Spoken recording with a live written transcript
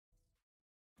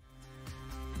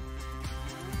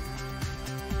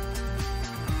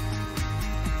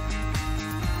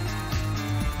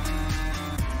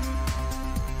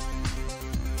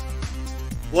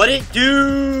What it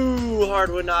do,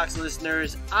 Hardwood Knocks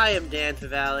listeners? I am Dan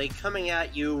Favale, coming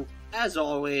at you, as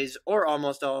always, or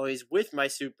almost always, with my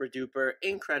super duper,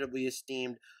 incredibly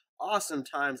esteemed, awesome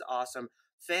times awesome,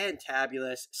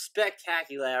 fantabulous,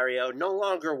 spectaculario, no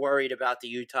longer worried about the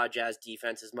Utah Jazz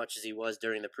defense as much as he was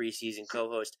during the preseason,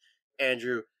 co-host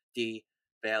Andrew D.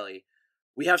 Bailey.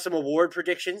 We have some award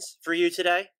predictions for you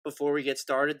today. Before we get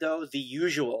started, though, the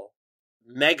usual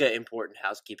mega important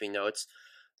housekeeping notes.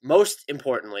 Most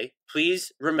importantly,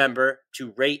 please remember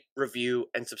to rate, review,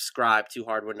 and subscribe to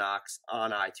Hardwood Knocks on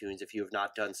iTunes if you have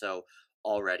not done so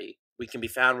already. We can be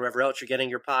found wherever else you're getting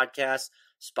your podcasts,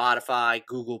 Spotify,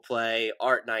 Google Play,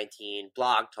 Art19,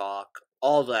 Blog Talk,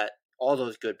 all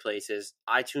those good places.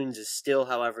 iTunes is still,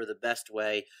 however, the best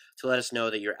way to let us know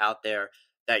that you're out there,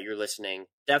 that you're listening.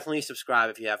 Definitely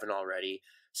subscribe if you haven't already.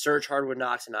 Search Hardwood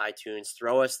Knocks in iTunes.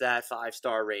 Throw us that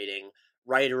 5-star rating.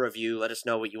 Write a review. Let us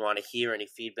know what you want to hear, any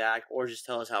feedback, or just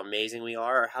tell us how amazing we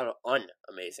are or how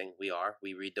unamazing we are.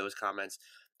 We read those comments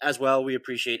as well. We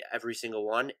appreciate every single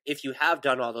one. If you have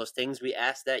done all those things, we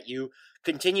ask that you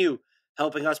continue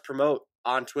helping us promote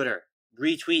on Twitter.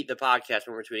 Retweet the podcast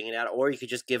when we're tweeting it out, or you could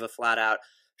just give a flat-out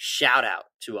shout-out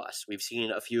to us. We've seen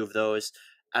a few of those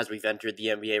as we've entered the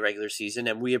NBA regular season,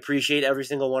 and we appreciate every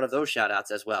single one of those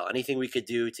shout-outs as well. Anything we could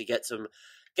do to get some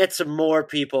more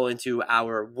people into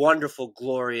our wonderful,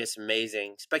 glorious,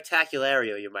 amazing,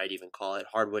 spectaculario, you might even call it,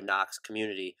 Hardwood Knocks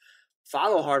community.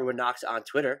 Follow Hardwood Knocks on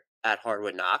Twitter at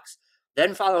Hardwood Knocks.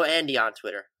 Then follow Andy on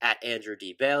Twitter at Andrew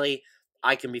D. Bailey.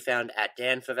 I can be found at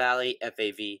Dan Favale,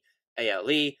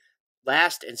 Favale.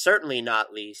 Last and certainly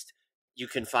not least, you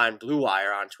can find Blue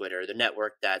Wire on Twitter, the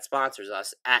network that sponsors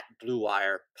us, at Blue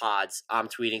Wire Pods. I'm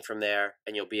tweeting from there,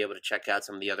 and you'll be able to check out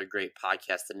some of the other great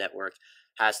podcasts the network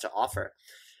has to offer.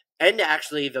 And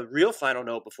actually, the real final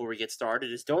note before we get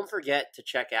started is don't forget to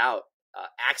check out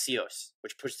Axios,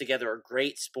 which puts together a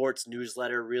great sports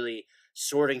newsletter, really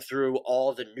sorting through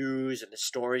all the news and the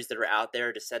stories that are out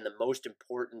there to send the most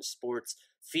important sports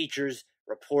features,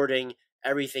 reporting,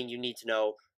 everything you need to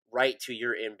know right to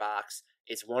your inbox.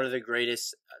 It's one of the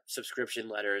greatest subscription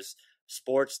letters,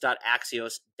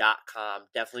 sports.axios.com.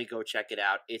 Definitely go check it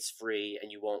out. It's free,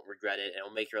 and you won't regret it. And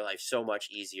it'll make your life so much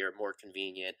easier, more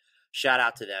convenient. Shout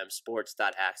out to them,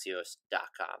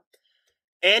 sports.axios.com.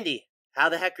 Andy, how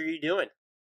the heck are you doing?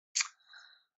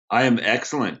 I am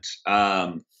excellent.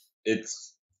 I'm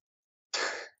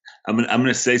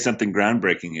gonna say something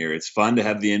groundbreaking here. It's fun to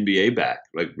have the NBA back,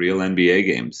 like real NBA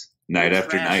games, night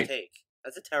after night. Take.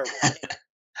 That's a terrible take.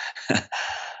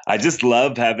 I just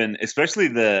love having, especially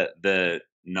the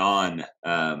non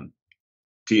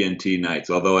TNT nights.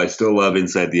 Although I still love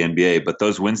Inside the NBA, but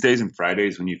those Wednesdays and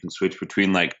Fridays when you can switch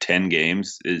between like 10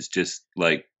 games is just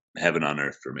like heaven on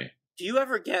earth for me. Do you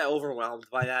ever get overwhelmed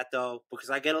by that though? Because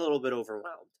I get a little bit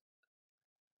overwhelmed.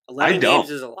 11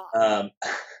 games is a lot.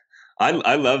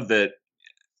 I love that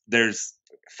there's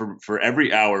for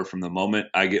every hour from the moment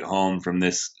I get home from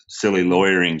this silly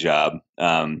lawyering job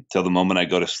till the moment I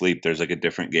go to sleep, there's like a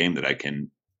different game that I can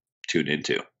tune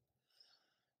into.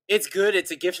 It's good.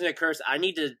 It's a gift and a curse. I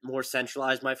need to more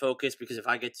centralize my focus because if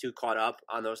I get too caught up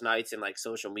on those nights in like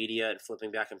social media and flipping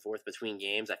back and forth between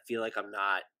games, I feel like I'm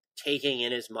not taking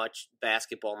in as much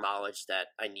basketball knowledge that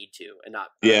I need to, and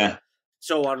not. Yeah.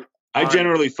 So I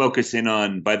generally focus in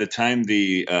on, by the time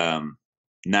the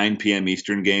 9 p.m.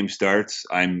 Eastern game starts,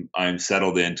 I'm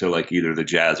settled into like either the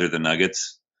Jazz or the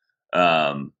Nuggets,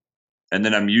 and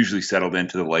then I'm usually settled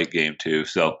into the late game too.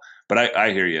 So, but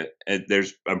I hear you.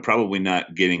 I'm probably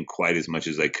not getting quite as much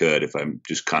as I could if I'm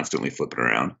just constantly flipping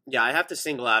around. Yeah, I have to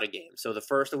single out a game. So the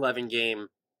first 11 game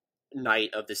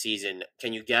night of the season,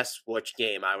 can you guess which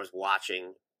game I was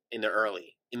watching in the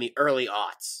early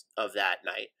aughts of that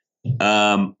night?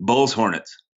 Bulls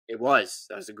Hornets. It was.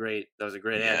 That was a great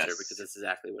answer because that's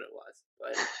exactly what it was.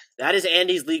 But that is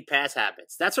Andy's league pass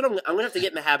habits. That's what I'm going to have to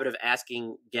get in the habit of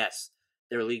asking guests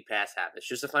their league pass habits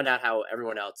just to find out how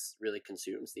everyone else really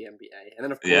consumes the NBA. And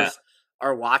then, of course,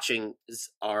 our watchings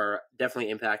are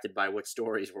definitely impacted by what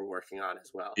stories we're working on as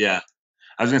well. Yeah.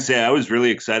 I was going to say, I was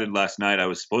really excited last night. I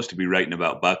was supposed to be writing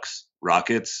about Bucks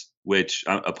Rockets, which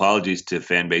apologies to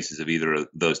fan bases of either of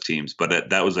those teams, but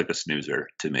that was like a snoozer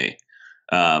to me.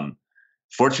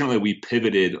 Fortunately, we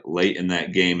pivoted late in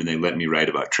that game, and they let me write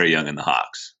about Trae Young and the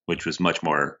Hawks, which was much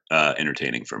more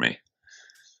entertaining for me.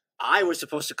 I was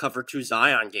supposed to cover 2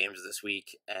 Zion games this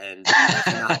week, and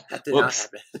that did not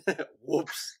happen.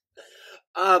 Whoops.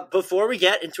 Before we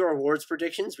get into our awards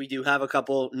predictions, we do have a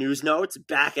couple news notes.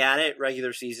 Back at it,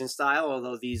 regular season style,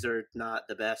 although these are not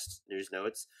the best news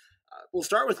notes. We'll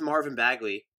start with Marvin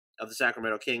Bagley of the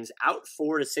Sacramento Kings, out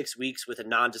 4 to 6 weeks with a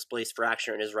non-displaced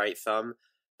fracture in his right thumb.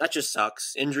 That just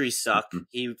sucks. Injuries suck. Mhm.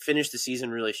 He finished the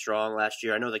season really strong last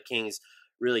year. I know the Kings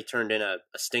really turned in a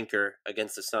stinker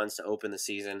against the Suns to open the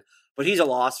season, but he's a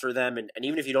loss for them. And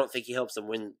even if you don't think he helps them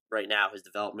win right now, his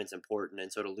development's important.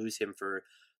 And so to lose him for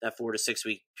that 4 to 6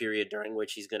 week period during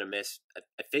which he's going to miss,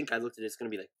 I think I looked at it, it's going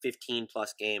to be like 15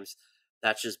 plus games.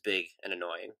 That's just big and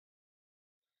annoying.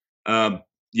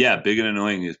 Yeah, big and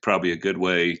annoying is probably a good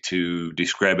way to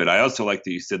describe it. I also like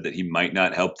that you said that he might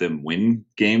not help them win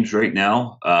games right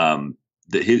now.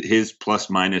 His plus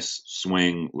minus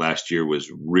swing last year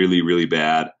was really, really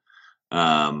bad.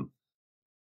 Um,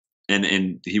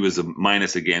 and he was a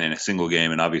minus again in a single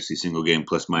game, and obviously single game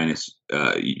plus minus.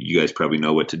 You guys probably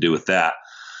know what to do with that.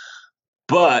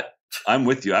 But I'm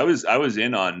with you. I was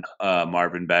in on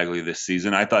Marvin Bagley this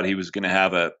season. I thought he was going to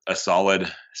have a solid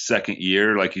second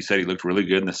year. Like you said, he looked really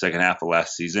good in the second half of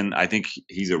last season. I think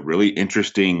he's a really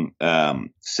interesting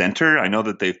center. I know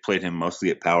that they've played him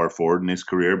mostly at power forward in his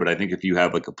career, but I think if you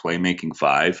have like a playmaking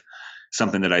five,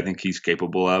 something that I think he's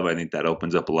capable of, I think that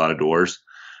opens up a lot of doors.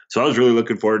 So I was really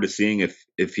looking forward to seeing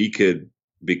if he could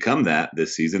become that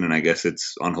this season, and I guess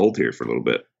it's on hold here for a little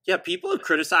bit. Yeah, people have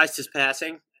criticized his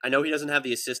passing. I know he doesn't have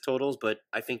the assist totals, but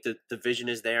I think that the vision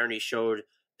is there, and he showed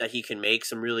that he can make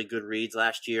some really good reads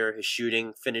last year. His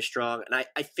shooting finished strong, and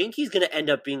I think he's going to end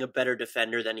up being a better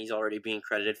defender than he's already being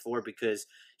credited for because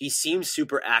he seems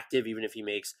super active, even if he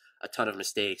makes a ton of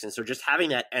mistakes. And so just having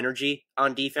that energy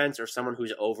on defense or someone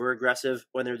who's over aggressive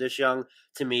when they're this young,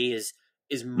 to me, is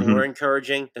more Hmm.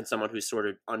 encouraging than someone who's sort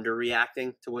of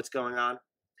underreacting to what's going on.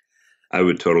 I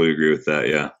would totally agree with that.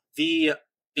 Yeah. The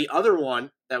the other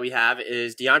one that we have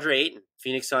is DeAndre Ayton.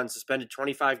 Phoenix Suns suspended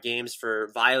 25 games for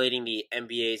violating the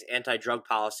NBA's anti-drug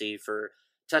policy for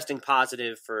testing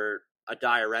positive for a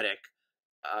diuretic.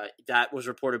 That was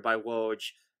reported by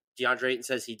Woj. DeAndre Ayton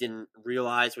says he didn't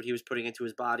realize what he was putting into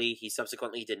his body. He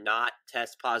subsequently did not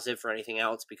test positive for anything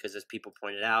else because, as people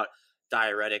pointed out,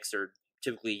 diuretics are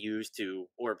typically used to,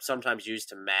 or sometimes used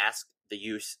to mask the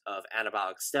use of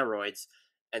anabolic steroids.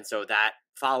 And so that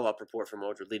follow-up report from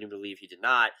Woj would lead him to believe he did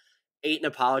not. Ayton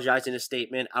apologized in a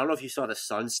statement. I don't know if you saw the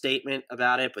Suns statement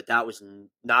about it, but that was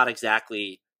not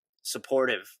exactly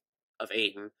supportive of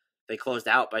Ayton. They closed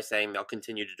out by saying they'll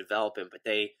continue to develop him, but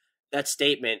that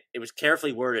statement, it was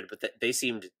carefully worded, but they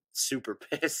seemed super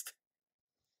pissed.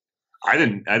 I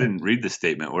didn't read the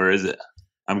statement. Where is it?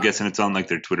 I'm guessing it's on like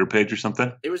their Twitter page or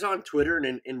something. It was on Twitter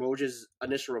and in Woj's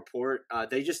initial report.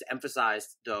 They just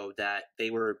emphasized, though, that they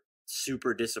were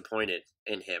super disappointed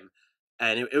in him.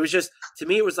 And it was just, to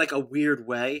me, it was like a weird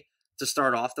way to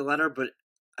start off the letter. But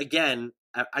again,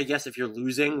 I guess if you're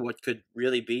losing what could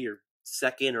really be your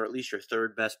second or at least your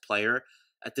third best player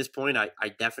at this point, I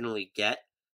definitely get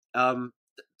um,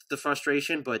 the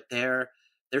frustration. But their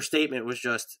statement was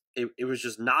just, it was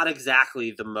just not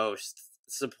exactly the most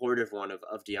supportive one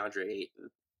of DeAndre Ayton.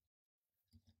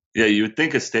 Yeah, you would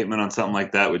think a statement on something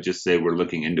like that would just say we're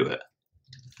looking into it.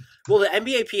 Well, the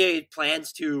NBAPA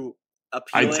plans to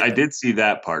appeal I it, did see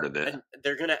that part of it. and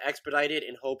they're going to expedite it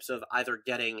in hopes of either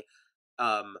getting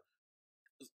um,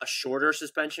 a shorter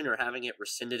suspension or having it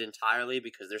rescinded entirely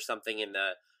because there's something in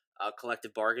the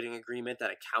collective bargaining agreement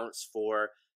that accounts for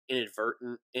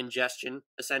inadvertent ingestion,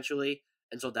 essentially.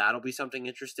 And so that'll be something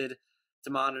interested to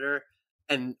monitor.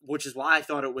 And which is why I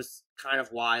thought it was kind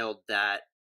of wild that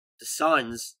the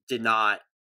Suns did not,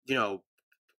 you know,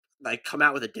 like come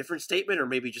out with a different statement or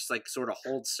maybe just like sort of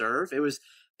hold serve. It was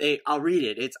I'll read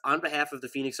it. It's on behalf of the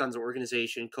Phoenix Suns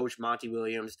organization, Coach Monty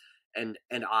Williams and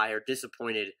I are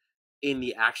disappointed in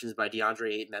the actions by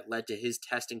DeAndre Ayton that led to his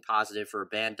testing positive for a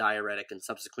banned diuretic and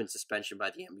subsequent suspension by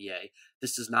the NBA.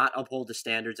 This does not uphold the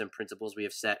standards and principles we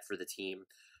have set for the team,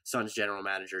 Suns general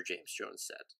manager James Jones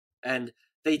said. And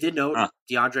they did note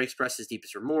DeAndre expressed his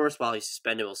deepest remorse while he's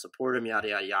suspended, will support him, yada,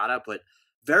 yada, yada. But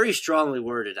very strongly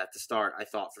worded at the start, I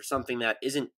thought, for something that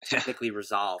isn't technically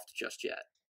resolved just yet.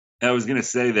 I was going to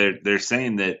say they're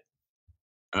saying that.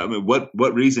 I mean,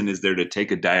 what reason is there to take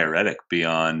a diuretic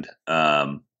beyond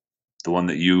the one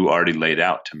that you already laid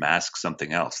out to mask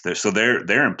something else?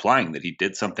 They're implying that he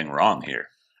did something wrong here.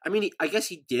 I mean, I guess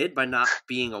he did by not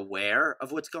being aware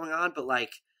of what's going on, but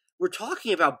like we're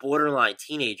talking about borderline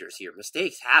teenagers here.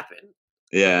 Mistakes happen.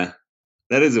 Yeah,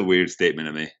 that is a weird statement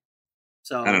to me.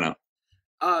 So I don't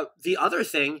know. The other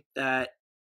thing that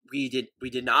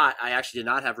I actually did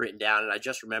not have written down, and I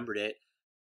just remembered it.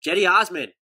 Jetty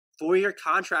Osman, 4-year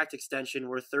contract extension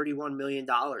worth $31 million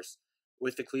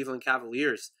with the Cleveland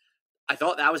Cavaliers. I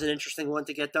thought that was an interesting one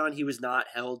to get done. He was not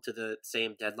held to the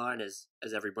same deadline as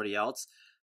everybody else.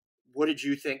 What did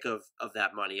you think of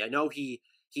that money? I know he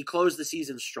closed the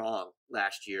season strong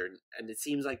last year, and it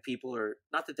seems like people are,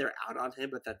 not that they're out on him,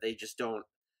 but that they just don't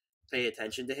pay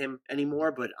attention to him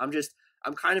anymore. But I'm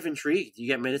kind of intrigued. You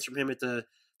get minutes from him at the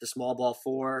small ball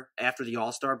four after the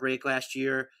All-Star break last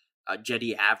year.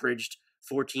 Jetty averaged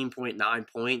 14.9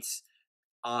 points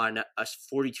on a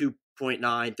 42.9,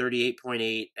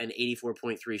 38.8, and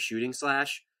 84.3 shooting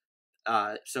slash.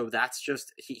 So that's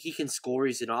just he can score.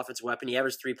 He's an offensive weapon. He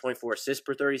averaged 3.4 assists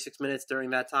per 36 minutes during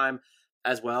that time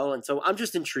as well. And so I'm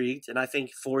just intrigued. And I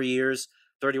think 4 years,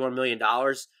 $31 million,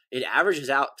 it averages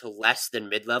out to less than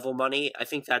mid-level money. I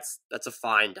think that's a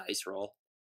fine dice roll.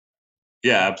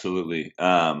 Yeah, absolutely.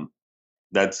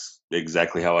 That's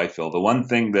exactly how I feel. The one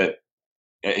thing that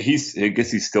I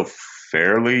guess he's still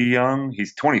fairly young.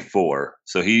 He's 24,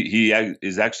 so he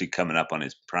is actually coming up on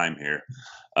his prime here.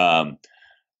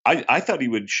 I thought he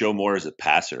would show more as a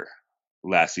passer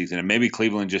last season, and maybe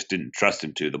Cleveland just didn't trust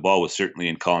him to. The ball was certainly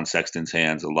in Colin Sexton's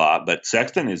hands a lot, but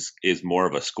Sexton is more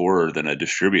of a scorer than a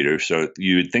distributor, so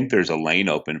you would think there's a lane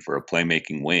open for a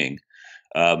playmaking wing.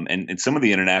 And some of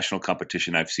the international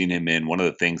competition I've seen him in, one of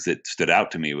the things that stood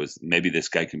out to me was maybe this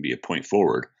guy can be a point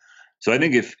forward. So I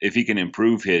think if he can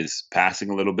improve his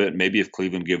passing a little bit, maybe if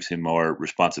Cleveland gives him more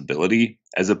responsibility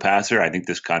as a passer, I think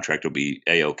this contract will be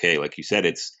A-okay. Like you said,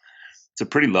 it's a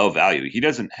pretty low value. He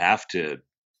doesn't have to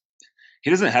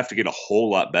get a whole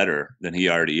lot better than he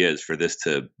already is for this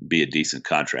to be a decent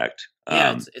contract.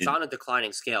 Yeah, it's on a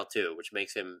declining scale too, which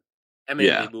makes him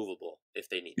eminently movable if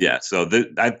they need. Yeah, so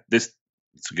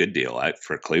it's a good deal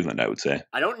for Cleveland, I would say.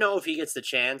 I don't know if he gets the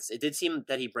chance. It did seem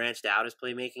that he branched out his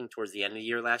playmaking towards the end of the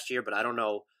year last year, but I don't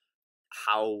know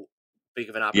how big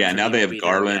of an opportunity. Yeah, now they have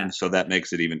Garland, so that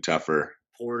makes it even tougher.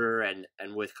 Porter and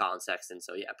with Colin Sexton.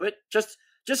 So yeah, but just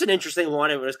an interesting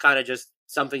one. It was kind of just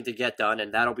something to get done,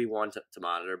 and that'll be one to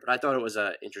monitor. But I thought it was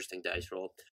an interesting dice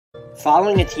roll.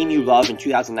 Following a team you love in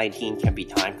 2019 can be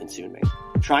time-consuming.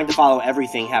 Trying to follow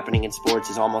everything happening in sports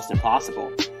is almost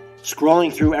impossible.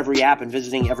 Scrolling through every app and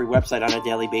visiting every website on a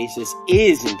daily basis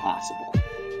is impossible.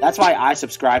 That's why I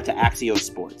subscribe to Axios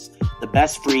Sports, the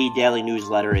best free daily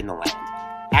newsletter in the land.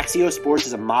 Axios Sports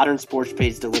is a modern sports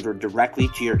page delivered directly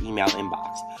to your email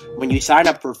inbox. When you sign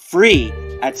up for free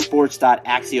at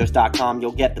sports.axios.com,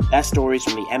 you'll get the best stories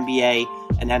from the NBA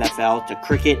and NFL to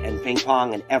cricket and ping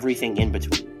pong and everything in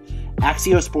between.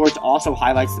 Axios Sports also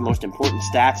highlights the most important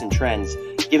stats and trends,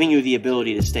 giving you the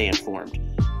ability to stay informed.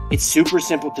 It's super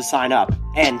simple to sign up,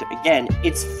 and again,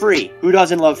 it's free. Who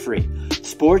doesn't love free?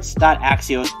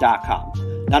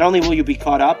 Sports.axios.com. Not only will you be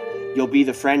caught up, you'll be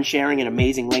the friend sharing an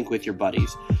amazing link with your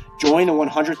buddies. Join the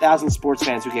 100,000 sports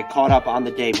fans who get caught up on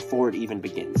the day before it even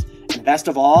begins. And best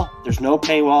of all, there's no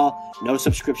paywall, no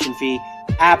subscription fee,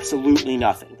 absolutely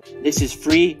nothing. This is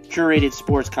free, curated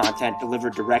sports content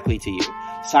delivered directly to you.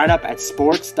 Sign up at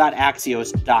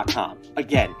sports.axios.com.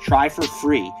 Again, try for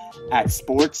free at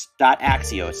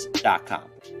sports.axios.com.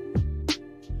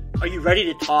 Are you ready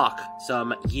to talk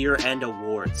some year-end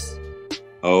awards?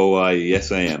 Oh,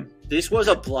 yes, I am. This was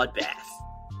a bloodbath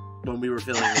when we were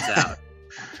filling this out.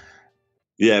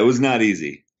 Yeah, it was not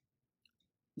easy.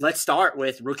 Let's start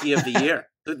with Rookie of the Year.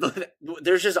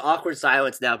 There's just awkward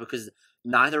silence now because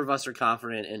neither of us are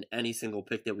confident in any single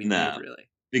pick that we made, really.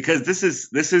 Because this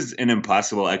is an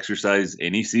impossible exercise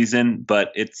any season,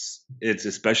 but it's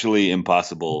especially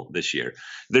impossible this year.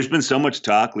 There's been so much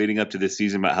talk leading up to this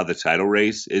season about how the title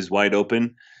race is wide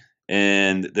open,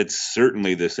 and that's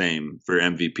certainly the same for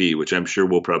MVP, which I'm sure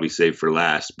we'll probably save for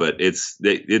last. But it's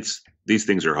these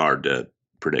things are hard to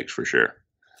predict for sure.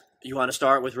 You want to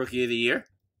start with Rookie of the Year?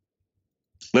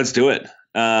 Let's do it.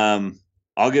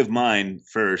 I'll give mine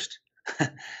first.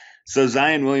 So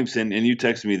Zion Williamson, and you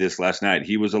texted me this last night,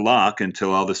 he was a lock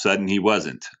until all of a sudden he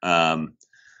wasn't.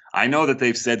 I know that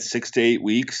they've said 6 to 8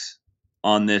 weeks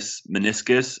on this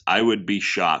meniscus. I would be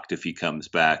shocked if he comes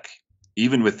back,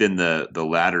 even within the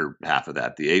latter half of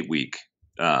that, the 8-week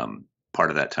part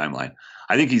of that timeline.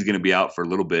 I think he's going to be out for a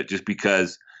little bit just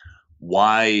because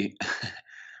why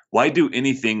do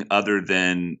anything other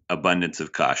than abundance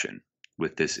of caution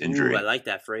with this injury? Ooh, I like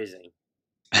that phrasing.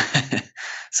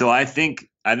 So I think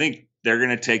they're going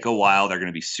to take a while. They're going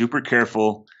to be super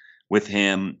careful with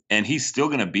him, and he's still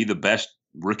going to be the best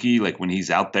rookie like when he's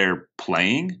out there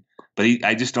playing. But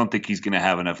I just don't think he's going to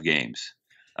have enough games.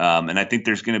 And I think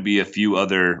there's going to be a few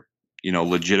other,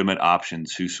 legitimate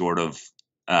options who sort of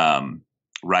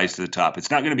rise to the top.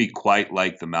 It's not going to be quite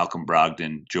like the Malcolm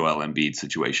Brogdon, Joel Embiid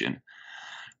situation,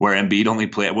 where Embiid only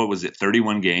played,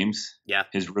 31 games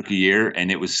his rookie year,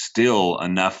 and it was still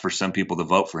enough for some people to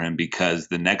vote for him because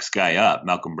the next guy up,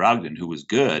 Malcolm Brogdon, who was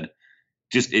good,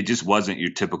 it just wasn't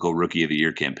your typical Rookie of the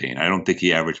Year campaign. I don't think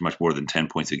he averaged much more than 10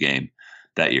 points a game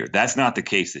that year. That's not the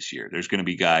case this year. There's going to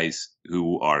be guys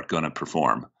who are going to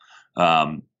perform.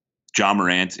 John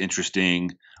Morant's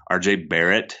interesting. RJ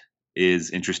Barrett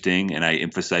is interesting, and I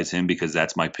emphasize him because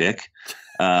that's my pick.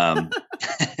 Um,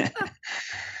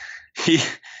 he,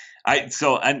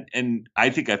 and I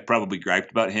think I've probably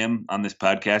griped about him on this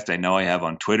podcast. I know I have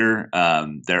on Twitter.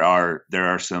 There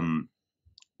are some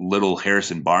little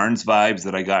Harrison Barnes vibes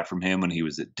that I got from him when he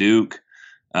was at Duke.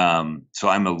 So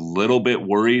I'm a little bit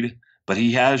worried, but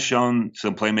he has shown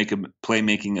some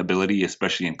playmaking ability,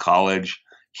 especially in college.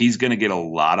 He's going to get a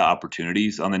lot of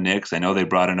opportunities on the Knicks. I know they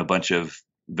brought in a bunch of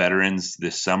veterans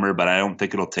this summer, but I don't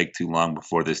think it'll take too long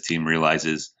before this team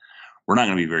realizes we're not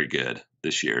going to be very good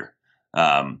this year.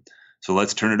 So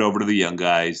let's turn it over to the young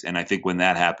guys. And I think when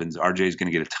that happens, RJ is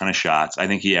going to get a ton of shots. I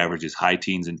think he averages high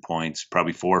teens in points,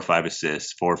 probably 4 or 5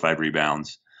 assists, 4 or 5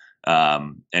 rebounds.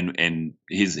 And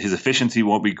his efficiency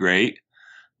won't be great,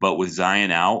 but with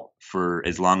Zion out for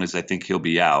as long as I think he'll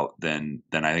be out, then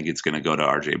I think it's going to go to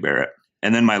RJ Barrett.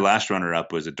 And then my last runner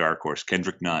up was a dark horse,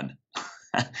 Kendrick Nunn.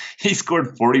 He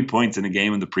scored 40 points in a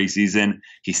game in the preseason.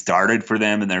 He started for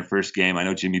them in their first game. I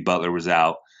know Jimmy Butler was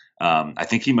out. I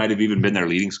think he might have even been their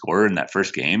leading scorer in that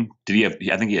first game. I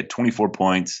think he had 24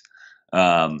 points.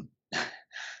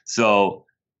 So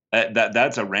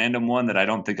that's a random one that I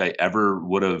don't think I ever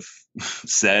would have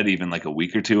said even like a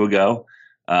week or two ago.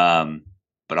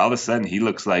 But all of a sudden he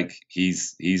looks like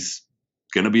he's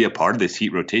going to be a part of this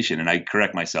Heat rotation. And I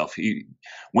correct myself.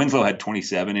 Winslow had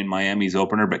 27 in Miami's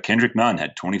opener, but Kendrick Nunn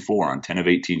had 24 on 10 of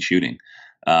 18 shooting.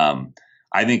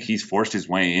 I think he's forced his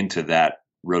way into that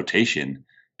rotation.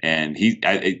 And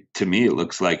to me, it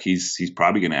looks like he's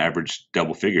probably going to average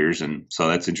double figures, and so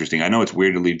that's interesting. I know it's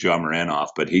weird to leave John Morant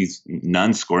off, but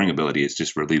Nunn's scoring ability has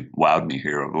just really wowed me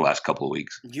here over the last couple of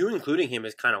weeks. You including him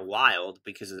is kind of wild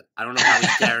because I don't know how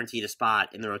he's guaranteed a spot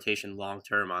in the rotation long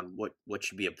term on what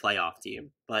should be a playoff team.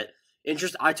 But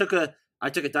I took a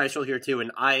dice roll here too,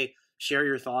 and I share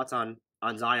your thoughts on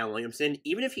Zion Williamson.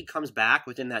 Even if he comes back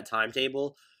within that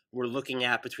timetable, we're looking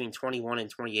at between 21 and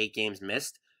 28 games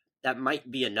missed. That might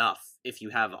be enough if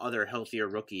you have other healthier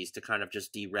rookies to kind of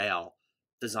just derail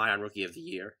the Zion Rookie of the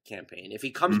Year campaign. If he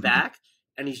comes back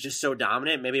and he's just so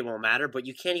dominant, maybe it won't matter, but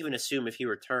you can't even assume if he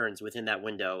returns within that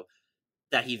window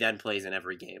that he then plays in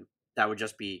every game. That would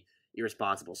just be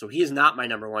irresponsible. So he is not my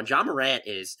number one. John Morant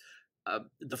is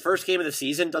the first game of the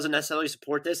season doesn't necessarily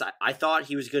support this. I thought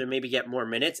he was going to maybe get more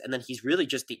minutes, and then he's really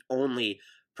just the only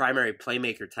primary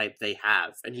playmaker type they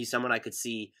have. And he's someone I could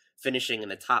see finishing in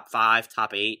the top 5,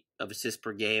 top 8 of assists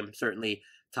per game, certainly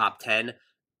top 10.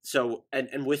 So,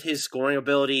 and with his scoring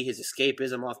ability, his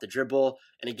escapism off the dribble,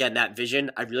 and again, that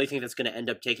vision, I really think that's going to end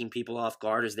up taking people off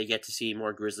guard as they get to see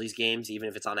more Grizzlies games, even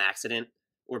if it's on accident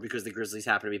or because the Grizzlies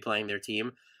happen to be playing their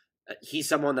team. He's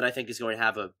someone that I think is going to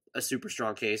have a super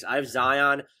strong case. I have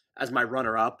Zion as my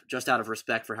runner-up, just out of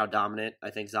respect for how dominant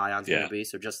I think Zion's going to be,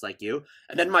 so just like you.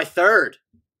 And then my third,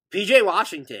 PJ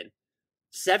Washington.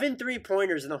 7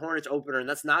 3-pointers in the Hornets opener, and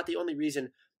that's not the only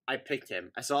reason I picked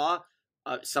him. I saw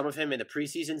some of him in the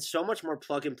preseason, so much more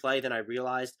plug-and-play than I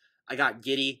realized. I got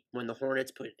giddy when the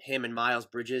Hornets put him and Miles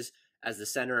Bridges as the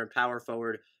center and power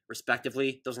forward,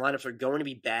 respectively. Those lineups are going to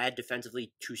be bad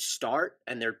defensively to start,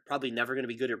 and they're probably never going to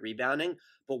be good at rebounding.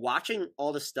 But watching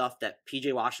all the stuff that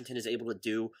PJ Washington is able to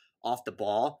do off the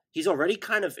ball, he's already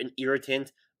kind of an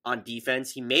irritant on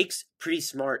defense. He makes pretty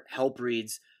smart help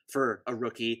reads for a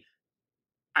rookie.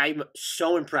 I'm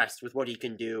so impressed with what he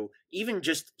can do. Even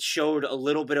just showed a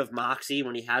little bit of moxie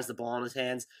when he has the ball in his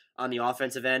hands on the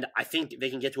offensive end. I think they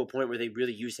can get to a point where they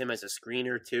really use him as a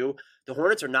screener too. The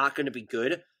Hornets are not going to be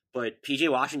good, but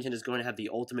PJ Washington is going to have the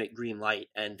ultimate green light.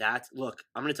 And look,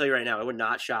 I'm going to tell you right now, it would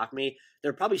not shock me.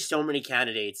 There are probably so many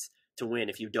candidates to win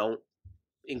if you don't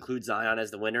include Zion as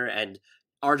the winner. And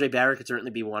RJ Barrett could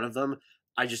certainly be one of them.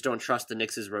 I just don't trust the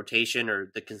Knicks' rotation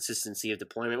or the consistency of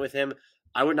deployment with him.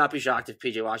 I would not be shocked if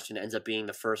PJ Washington ends up being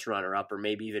the first runner-up or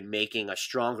maybe even making a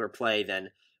stronger play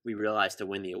than we realized to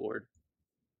win the award.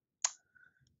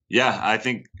 Yeah, I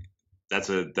think that's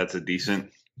a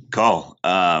decent call.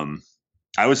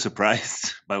 I was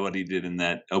surprised by what he did in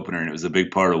that opener, and it was a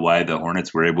big part of why the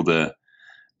Hornets were able to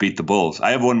beat the Bulls.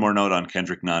 I have one more note on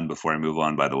Kendrick Nunn before I move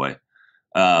on, by the way.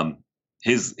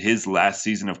 His last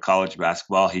season of college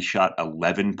basketball, he shot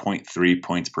 11.3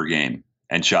 points per game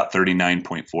and shot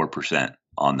 39.4%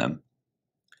 on them.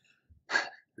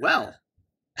 Well,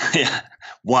 yeah,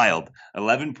 wild.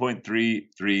 11.3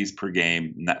 threes per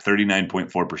game,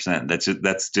 39.4%.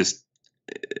 That's just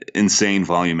insane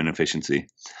volume and efficiency.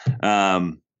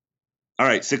 All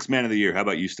right, 6th man of the year. How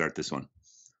about you start this one?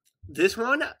 This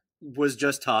one was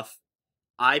just tough.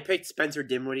 I picked Spencer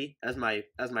Dinwiddie as my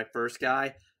first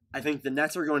guy. I think the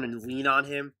Nets are going to lean on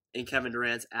him in Kevin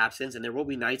Durant's absence, and there will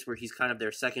be nights where he's kind of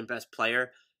their second best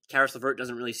player. Karis LeVert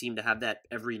doesn't really seem to have that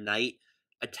every night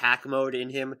attack mode in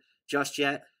him just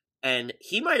yet. And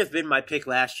he might have been my pick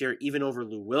last year, even over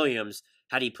Lou Williams,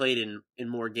 had he played in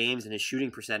more games and his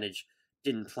shooting percentage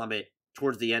didn't plummet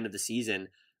towards the end of the season.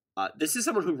 This is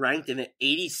someone who ranked in the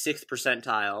 86th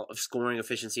percentile of scoring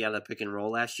efficiency out of the pick and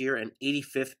roll last year and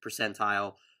 85th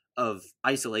percentile of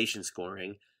isolation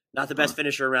scoring. Not the best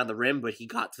finisher around the rim, but he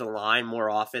got to the line more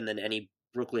often than any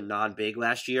Brooklyn non-big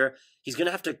last year. He's going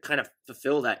to have to kind of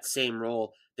fulfill that same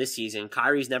role this season.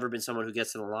 Kyrie's never been someone who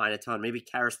gets to the line a ton. Maybe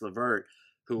Karis LeVert,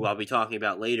 who I'll be talking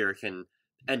about later, can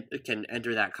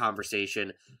enter that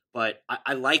conversation. But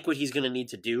I like what he's going to need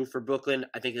to do for Brooklyn.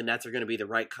 I think the Nets are going to be the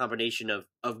right combination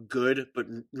of good, but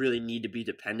really need to be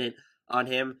dependent on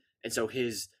him. And so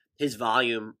his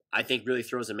volume, I think, really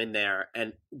throws him in there.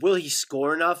 And will he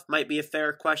score enough might be a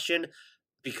fair question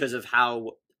because of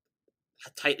how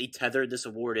tightly tethered this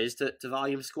award is to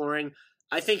volume scoring.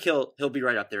 I think he'll be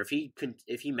right up there.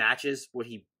 If he matches what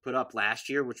he put up last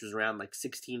year, which was around like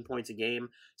 16 points a game,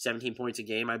 17 points a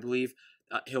game, I believe,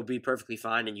 he'll be perfectly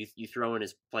fine. And you throw in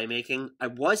his playmaking. I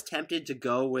was tempted to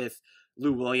go with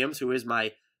Lou Williams, who is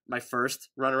my first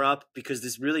runner-up, because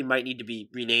this really might need to be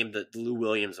renamed the Lou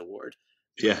Williams Award.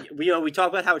 Yeah. We talk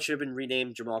about how it should have been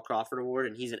renamed Jamal Crawford Award,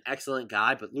 and he's an excellent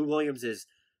guy, but Lou Williams is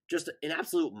just an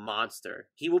absolute monster.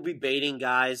 He will be baiting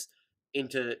guys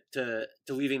into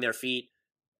leaving their feet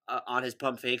on his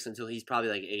pump fakes until he's probably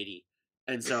like 80.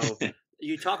 And so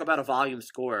you talk about a volume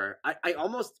scorer. I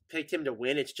almost picked him to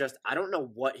win. It's just I don't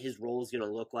know what his role is going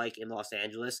to look like in Los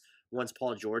Angeles once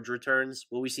Paul George returns.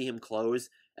 Will we see him close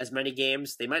as many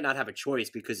games? They might not have a choice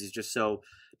because he's just so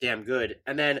damn good.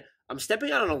 And then I'm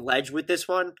stepping out on a ledge with this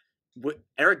one.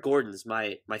 Eric Gordon's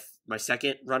my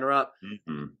second runner-up.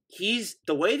 Mm-hmm. He's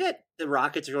the way that the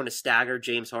Rockets are going to stagger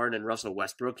James Harden and Russell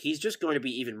Westbrook. He's just going to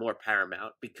be even more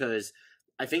paramount because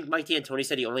I think Mike D'Antoni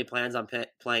said he only plans on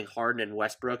playing Harden and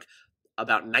Westbrook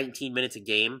about 19 minutes a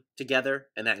game together,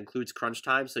 and that includes crunch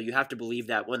time. So you have to believe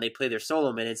that when they play their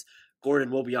solo minutes,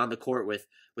 Gordon will be on the court with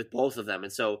both of them.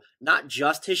 And so not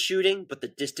just his shooting, but the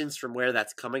distance from where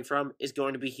that's coming from is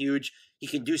going to be huge. He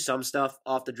can do some stuff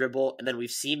off the dribble, and then we've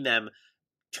seen them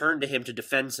turn to him to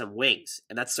defend some wings.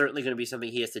 And that's certainly going to be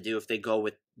something he has to do if they go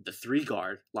with the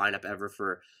 3-guard lineup ever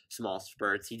for small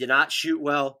spurts. He did not shoot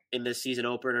well in this season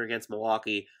opener against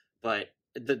Milwaukee, but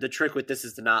the trick with this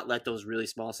is to not let those really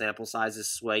small sample sizes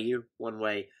sway you one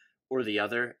way or the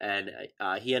other. And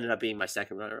he ended up being my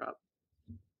second runner-up.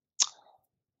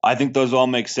 I think those all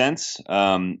make sense.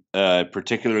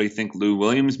 Particularly think Lou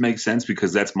Williams makes sense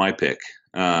because that's my pick.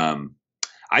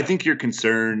 I think your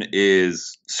concern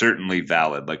is certainly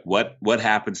valid. Like what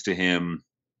happens to him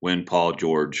when Paul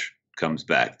George comes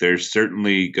back? There's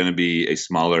certainly going to be a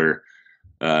smaller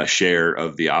share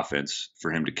of the offense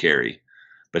for him to carry.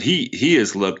 But he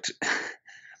has looked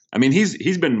 – I mean,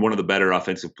 he's been one of the better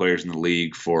offensive players in the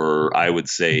league for, I would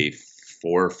say,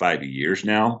 4 or 5 years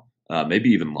now,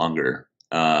 maybe even longer.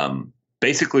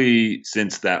 Basically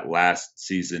since that last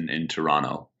season in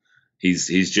Toronto,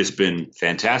 he's just been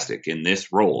fantastic in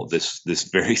this role, this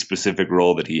very specific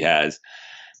role that he has.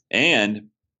 And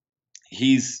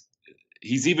he's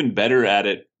even better at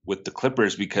it with the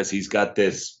Clippers because he's got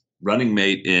this running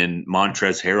mate in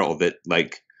Montrezl Harrell that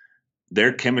like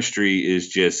their chemistry is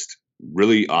just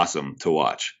really awesome to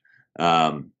watch.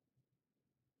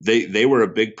 They were a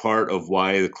big part of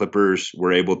why the Clippers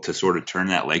were able to sort of turn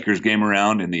that Lakers game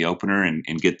around in the opener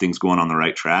and get things going on the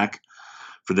right track.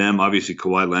 For them, obviously,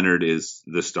 Kawhi Leonard is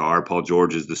the star. Paul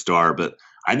George is the star. But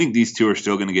I think these two are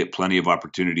still going to get plenty of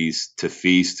opportunities to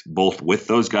feast both with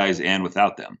those guys and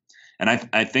without them. And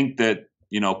I think that,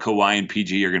 Kawhi and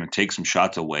PG are going to take some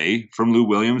shots away from Lou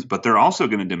Williams, but they're also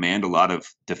going to demand a lot of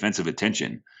defensive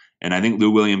attention. And I think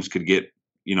Lou Williams could get,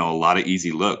 a lot of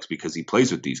easy looks because he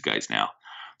plays with these guys now.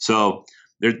 So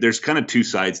there's kind of two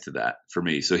sides to that for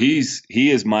me. So he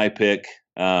is my pick.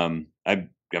 I'm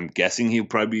guessing he'll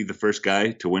probably be the first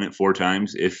guy to win it 4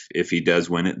 times if he does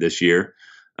win it this year.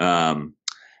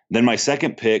 Then my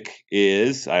second pick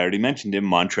is, I already mentioned him,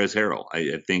 Montrezl Harrell.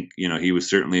 I think, he was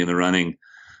certainly in the running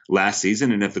last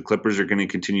season. And if the Clippers are going to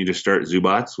continue to start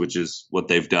Zubats, which is what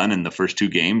they've done in the first 2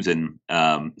 games, and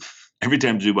every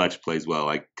time Zubats plays well,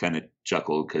 I kind of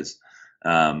chuckle because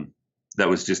that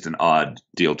was just an odd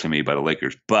deal to me by the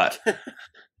Lakers. But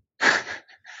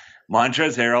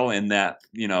Montrezl Harrell and that,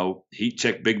 heat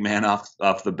check big man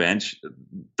off the bench,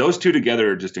 those two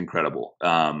together are just incredible.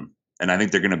 And I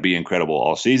think they're going to be incredible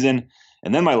all season.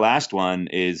 And then my last one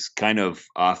is kind of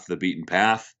off the beaten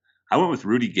path. I went with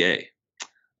Rudy Gay.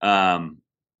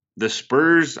 The the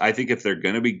Spurs, I think if they're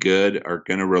going to be good, are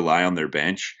going to rely on their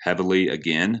bench heavily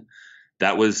again.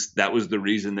 That was the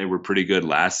reason they were pretty good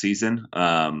last season.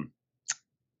 The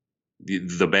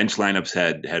bench lineups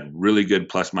had really good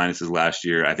plus minuses last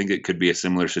year. I think it could be a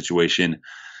similar situation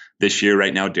this year.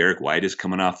 Right now, Derek White is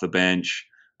coming off the bench.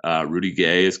 Rudy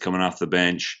Gay is coming off the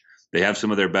bench. They have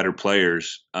some of their better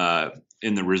players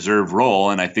in the reserve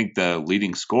role, and I think the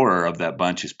leading scorer of that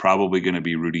bunch is probably going to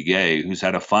be Rudy Gay, who's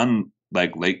had a fun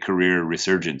like late career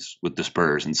resurgence with the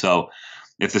Spurs. And so,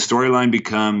 if the storyline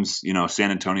becomes,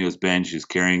 San Antonio's bench is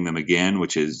carrying them again,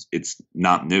 which it's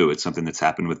not new, it's something that's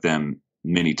happened with them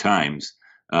many times.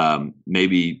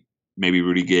 Maybe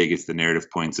Rudy Gay gets the narrative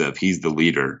points of he's the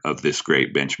leader of this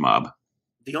great bench mob.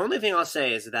 The only thing I'll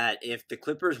say is that if the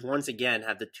Clippers once again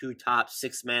have the two top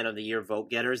 6 man of the year vote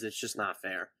getters, it's just not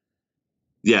fair.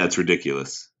 Yeah, it's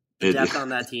ridiculous. The depth on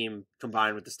that team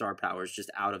combined with the star power is just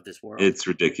out of this world. It's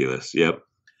ridiculous. Yep.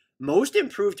 Most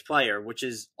improved player, which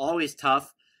is always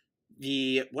tough.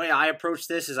 The way I approach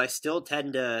this is I still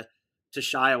tend to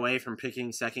shy away from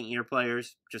picking second-year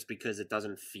players just because it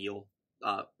doesn't feel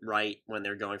right when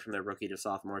they're going from their rookie to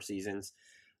sophomore seasons.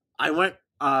 I went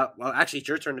well, actually, it's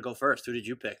your turn to go first. Who did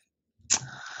you pick?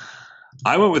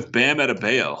 I went with Bam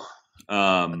Adebayo.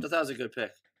 I thought that was a good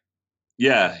pick.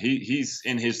 Yeah, he's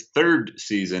in his third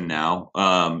season now,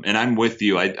 and I'm with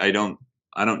you. I don't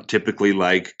typically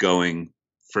like going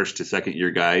first to second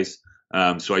year guys,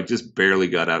 so I just barely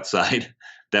got outside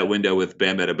that window with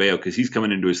Bam Adebayo because he's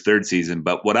coming into his third season.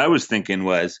 But what I was thinking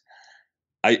was,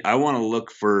 I want to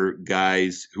look for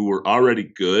guys who were already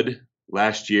good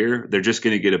last year. They're just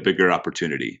going to get a bigger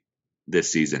opportunity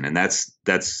this season, and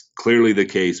that's clearly the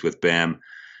case with Bam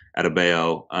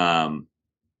Adebayo.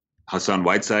 Hassan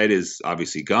Whiteside is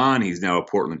obviously gone. He's now a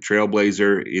Portland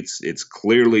Trailblazer. It's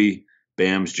clearly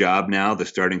Bam's job now, the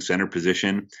starting center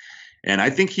position. And I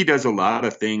think he does a lot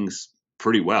of things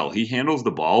pretty well. He handles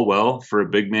the ball well for a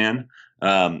big man.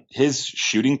 His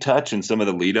shooting touch and some of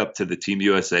the lead up to the Team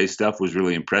USA stuff was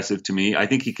really impressive to me. I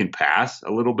think he can pass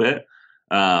a little bit.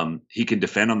 He can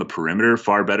defend on the perimeter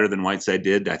far better than Whiteside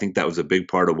did. I think that was a big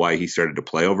part of why he started to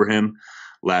play over him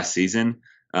last season.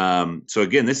 So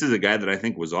again, this is a guy that I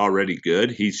think was already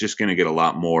good. He's just going to get a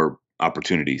lot more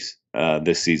opportunities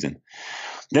this season.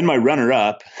 Then my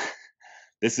runner-up,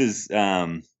 this is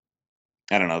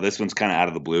I don't know, this one's kind of out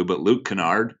of the blue, but Luke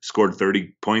Kennard scored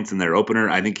 30 points in their opener.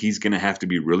 I think he's going to have to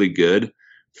be really good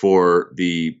for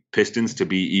the Pistons to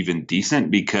be even decent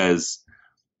because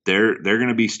they're going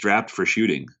to be strapped for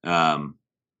shooting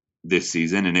this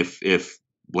season. And if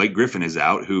Blake Griffin is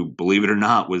out, who, believe it or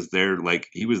not,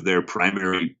 he was their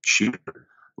primary shooter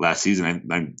last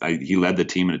season. He led the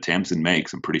team in attempts and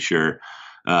makes, I'm pretty sure.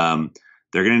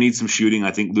 They're going to need some shooting.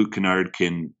 I think Luke Kennard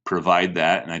can provide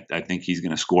that, and I think he's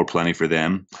going to score plenty for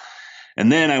them.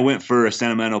 And then I went for a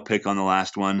sentimental pick on the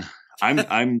last one.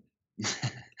 I'm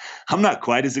not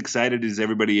quite as excited as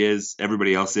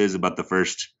everybody else is about the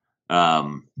first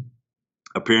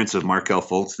appearance of Markelle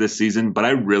Fultz this season, but I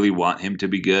really want him to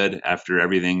be good after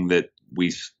everything that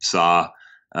we saw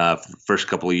for the first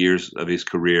couple of years of his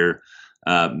career.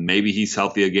 Maybe he's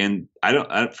healthy again.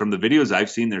 From the videos I've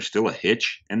seen, there's still a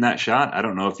hitch in that shot. I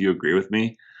don't know if you agree with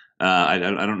me. I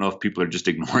don't know if people are just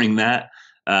ignoring that.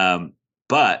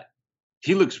 But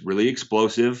he looks really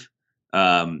explosive.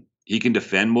 He can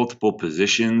defend multiple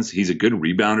positions. He's a good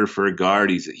rebounder for a guard.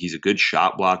 He's a good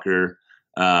shot blocker.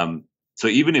 So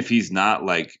even if he's not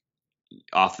like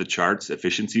off the charts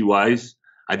efficiency wise,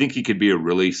 I think he could be a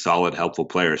really solid, helpful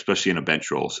player, especially in a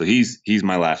bench role. So he's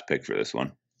my last pick for this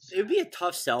one. It would be a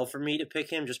tough sell for me to pick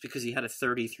him just because he had a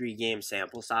 33-game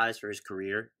sample size for his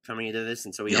career coming into this,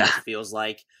 and so he almost feels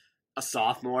like a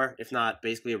sophomore, if not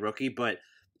basically a rookie. But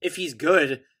if he's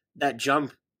good, that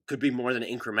jump could be more than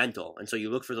incremental, and so you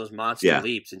look for those monster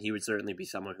leaps, and he would certainly be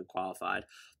someone who qualified.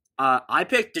 I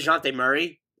picked DeJounte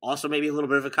Murray. Also, maybe a little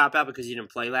bit of a cop-out because he didn't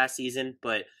play last season,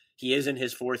 but he is in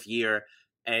his fourth year,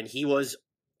 and he was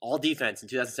all defense in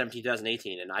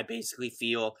 2017-2018, and I basically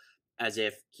feel as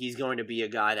if he's going to be a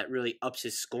guy that really ups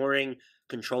his scoring,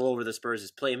 control over the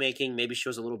Spurs' playmaking, maybe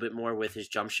shows a little bit more with his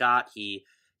jump shot. He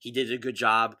did a good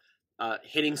job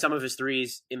hitting some of his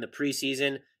threes in the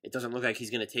preseason. It doesn't look like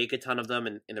he's going to take a ton of them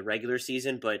in the regular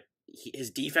season, but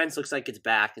his defense looks like it's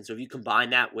back, and so if you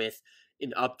combine that with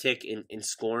an uptick in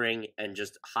scoring and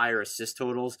just higher assist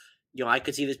totals, I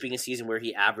could see this being a season where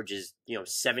he averages,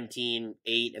 17,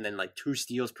 8, and then like 2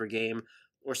 steals per game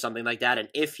or something like that. And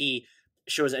if he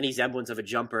shows any semblance of a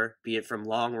jumper, be it from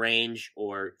long range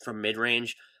or from mid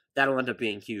range, that'll end up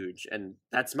being huge. And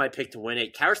that's my pick to win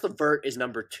it. Karis LeVert is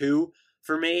number 2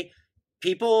 for me.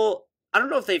 People I don't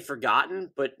know if they've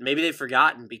forgotten, but maybe they've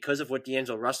forgotten because of what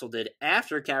D'Angelo Russell did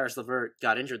after Karis LeVert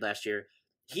got injured last year.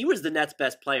 He was the Nets'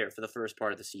 best player for the first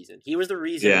part of the season. He was the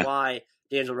reason Yeah. why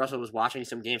D'Angelo Russell was watching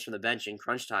some games from the bench in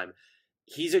crunch time.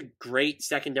 He's a great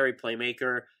secondary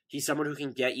playmaker. He's someone who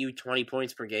can get you 20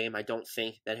 points per game. I don't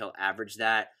think that he'll average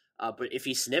that. But if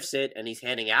he sniffs it and he's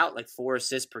handing out like 4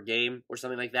 assists per game or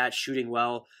something like that, shooting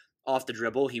well off the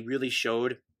dribble, he really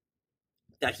showed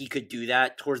that he could do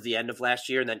that towards the end of last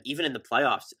year. And then even in the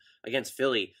playoffs against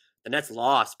Philly, the Nets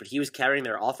lost, but he was carrying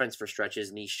their offense for stretches,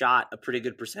 and he shot a pretty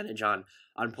good percentage on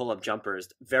pull-up jumpers.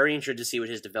 Very interested to see what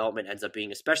his development ends up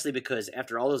being, especially because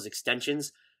after all those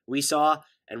extensions we saw,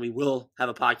 and we will have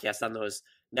a podcast on those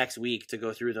next week to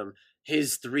go through them,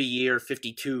 his 3-year,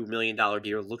 $52 million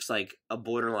deal looks like a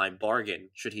borderline bargain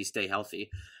should he stay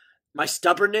healthy. My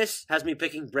stubbornness has me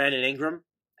picking Brandon Ingram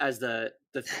as the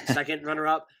second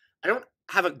runner-up. I don't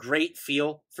have a great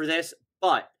feel for this,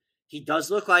 but he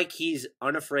does look like he's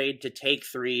unafraid to take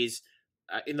threes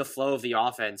in the flow of the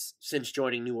offense since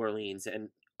joining New Orleans, and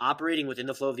operating within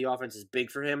the flow of the offense is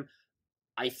big for him.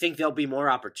 I think there'll be more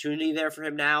opportunity there for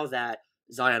him now that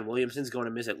Zion Williamson's going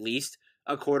to miss at least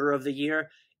a quarter of the year.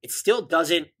 It still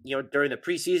doesn't, during the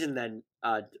preseason, then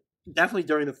definitely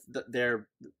during the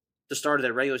start of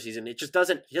their regular season, it just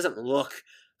doesn't. He doesn't look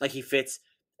like he fits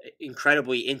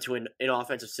incredibly into an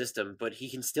offensive system, but he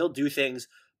can still do things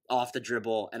off the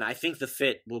dribble, and I think the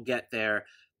fit will get there.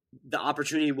 The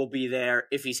opportunity will be there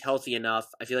if he's healthy enough.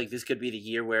 I feel like this could be the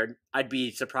year where I'd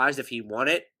be surprised if he won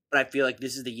it, but I feel like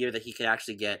this is the year that he could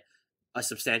actually get a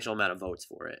substantial amount of votes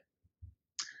for it.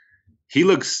 He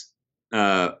looks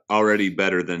already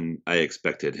better than I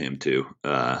expected him to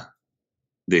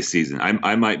this season.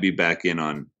 I might be back in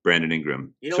on Brandon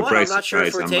Ingram. You know what? I'm not sure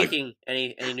if we're taking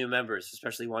any new members,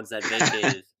 especially ones that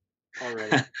vacated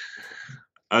already.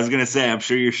 I was going to say, I'm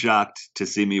sure you're shocked to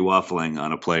see me waffling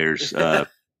on a player's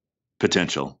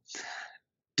potential.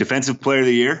 Defensive Player of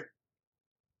the Year?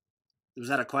 Was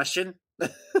that a question?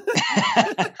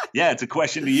 Yeah, it's a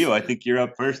question to you. I think you're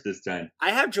up first this time.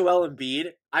 I have Joel Embiid.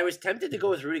 I was tempted to go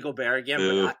with Rudy Gobert again,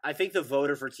 but I think the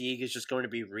voter fatigue is just going to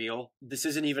be real. This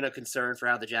isn't even a concern for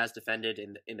how the Jazz defended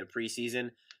in the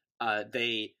preseason.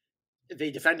 They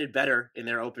defended better in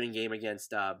their opening game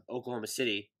against Oklahoma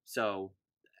City, so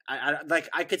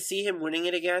I could see him winning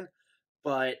it again,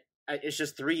 but it's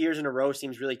just 3 years in a row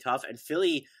seems really tough, and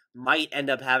Philly might end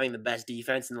up having the best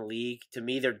defense in the league. To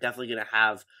me, they're definitely going to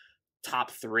have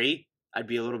top 3. I'd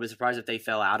be a little bit surprised if they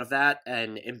fell out of that,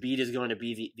 and Embiid is going to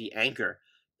be the anchor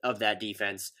of that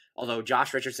defense. Although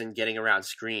Josh Richardson getting around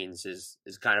screens is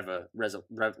kind of a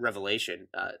revelation.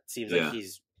 It seems like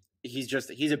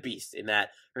he's a beast in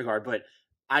that regard. But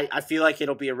I feel like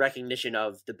it'll be a recognition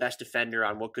of the best defender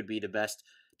on what could be the best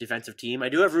defensive team. I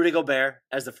do have Rudy Gobert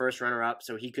as the first runner-up,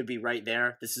 so he could be right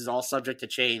there. This is all subject to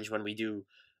change when we do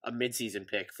a midseason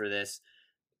pick for this.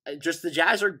 Just the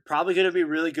Jazz are probably going to be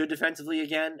really good defensively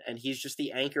again, and he's just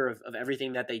the anchor of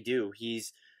everything that they do.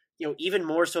 He's, even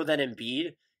more so than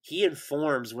Embiid, he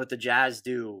informs what the Jazz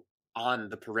do on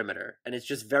the perimeter, and it's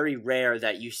just very rare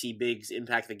that you see bigs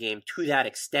impact the game to that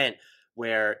extent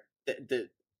where the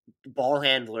ball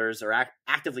handlers are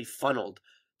actively funneled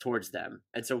towards them.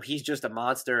 And so he's just a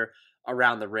monster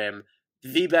around the rim,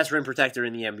 the best rim protector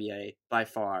in the NBA by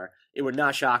far. It would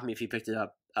not shock me if he picked it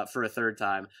up for a third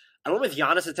time. I went with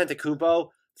Giannis Antetokounmpo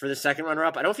for the second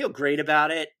runner-up. I don't feel great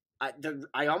about it.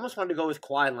 I almost wanted to go with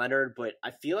Kawhi Leonard, but I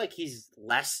feel like he's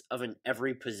less of an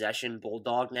every possession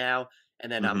bulldog now,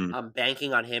 and then I'm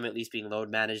banking on him at least being load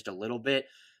managed a little bit.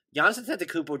 Giannis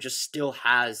Antetokounmpo just still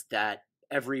has that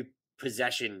every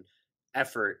possession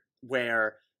effort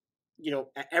where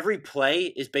every play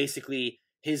is basically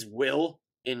his will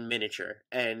in miniature,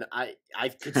 and I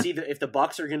could see that if the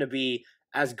Bucks are going to be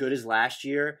as good as last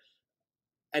year,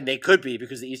 and they could be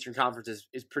because the Eastern Conference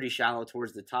is pretty shallow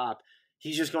towards the top,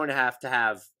 he's just going to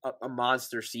have a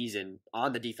monster season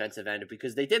on the defensive end,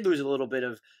 because they did lose a little bit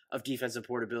of defensive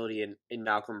portability in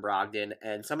Malcolm Brogdon,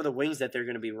 and some of the wings that they're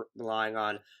going to be relying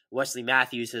on. Wesley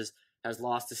Matthews has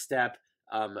lost a step.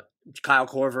 Kyle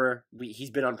Korver,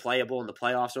 he's been unplayable in the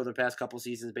playoffs over the past couple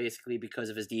seasons, basically because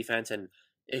of his defense and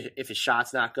if his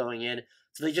shot's not going in.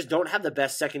 So they just don't have the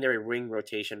best secondary wing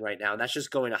rotation right now, and that's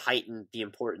just going to heighten the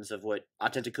importance of what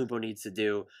Antetokounmpo needs to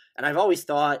do. And I've always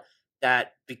thought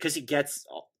that because he gets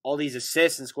all these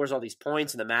assists and scores all these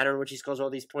points, and the manner in which he scores all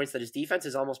these points, that his defense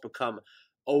has almost become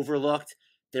overlooked.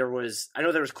 I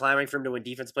know there was clamoring for him to win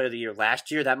Defense Player of the Year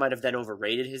last year. That might have then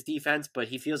overrated his defense, but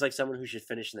he feels like someone who should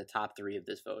finish in the top 3 of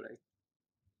this voting.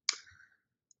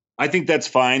 I think that's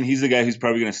fine. He's the guy who's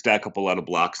probably going to stack up a lot of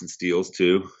blocks and steals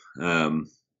too.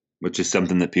 which is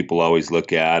something that people always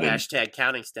look at. Hashtag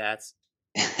counting stats.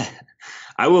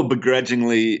 I will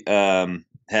begrudgingly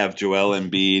have Joel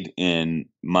Embiid in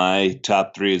my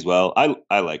top 3 as well.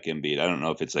 I like Embiid. I don't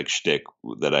know if it's like shtick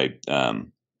that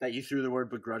that you threw the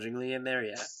word begrudgingly in there,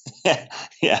 yeah.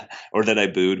 Yeah, or that I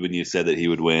booed when you said that he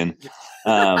would win.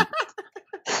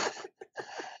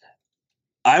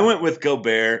 I went with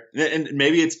Gobert, and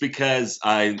maybe it's because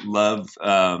I love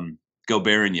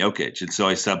Gobert and Jokic, and so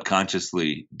I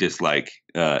subconsciously dislike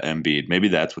Embiid. Maybe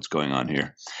that's what's going on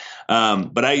here.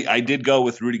 But I did go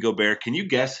with Rudy Gobert. Can you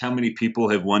guess how many people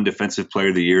have won Defensive Player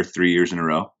of the Year 3 years in a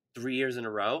row? 3 years in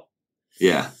a row?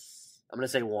 Yeah. I'm going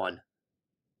to say 1.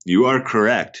 You are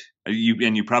correct.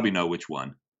 You probably know which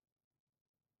one.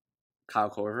 Kyle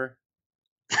Korver?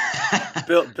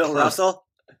 Bill Russell?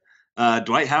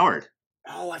 Dwight Howard.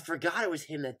 Oh, I forgot it was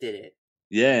him that did it.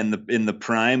 Yeah, in the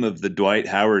prime of the Dwight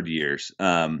Howard years.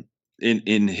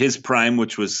 In his prime,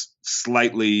 which was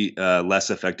slightly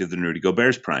less effective than Rudy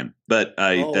Gobert's prime, but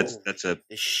that's a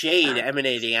shade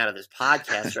emanating out of this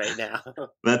podcast right now.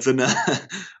 That's a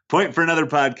point for another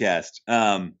podcast.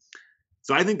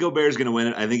 So I think Gobert's going to win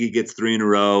it. I think he gets 3 in a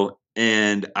row,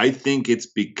 and I think it's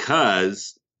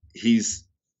because he's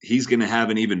going to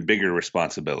have an even bigger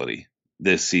responsibility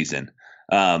this season.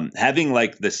 Having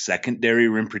like the secondary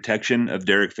rim protection of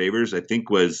Derek Favors, I think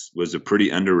was a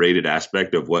pretty underrated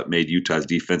aspect of what made Utah's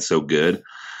defense so good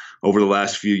over the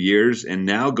last few years. And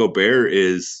now Gobert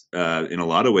is, in a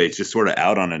lot of ways, just sort of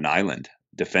out on an island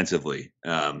defensively.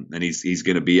 And he's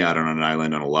going to be out on an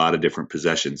island on a lot of different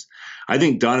possessions. I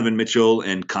think Donovan Mitchell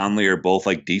and Conley are both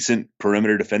like decent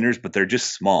perimeter defenders, but they're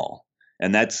just small.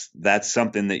 And that's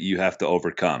something that you have to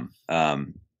overcome,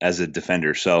 as a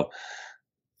defender. So,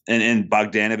 And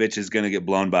Bogdanovich is going to get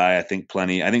blown by, I think,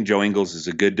 plenty. I think Joe Ingles is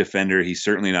a good defender. He's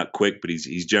certainly not quick, but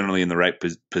he's generally in the right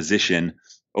position.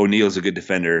 O'Neal's a good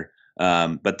defender,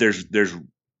 but there's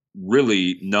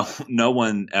really no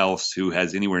one else who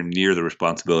has anywhere near the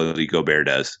responsibility Gobert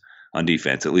does on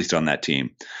defense, at least on that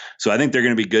team. So I think they're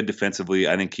going to be good defensively.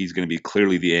 I think he's going to be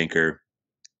clearly the anchor.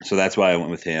 So that's why I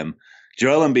went with him.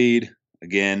 Joel Embiid,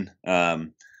 again,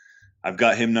 I've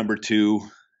got him number 2.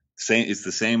 It's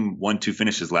the same 1-2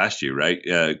 finishes last year, right?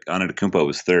 Antetokounmpo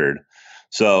was 3rd.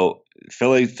 So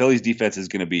Philly's defense is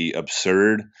going to be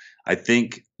absurd. I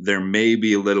think there may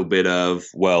be a little bit of,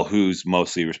 well, who's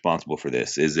mostly responsible for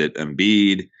this? Is it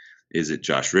Embiid? Is it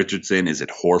Josh Richardson? Is it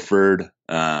Horford?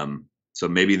 So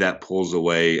maybe that pulls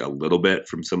away a little bit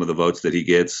from some of the votes that he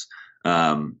gets.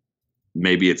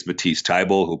 Maybe it's Matisse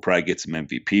Thybulle, who'll probably get some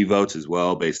MVP votes as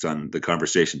well, based on the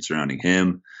conversation surrounding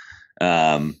him.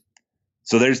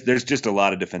 So there's just a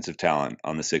lot of defensive talent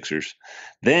on the Sixers.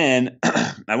 Then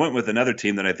I went with another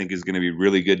team that I think is going to be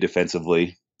really good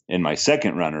defensively in my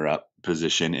second runner-up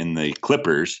position in the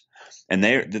Clippers. And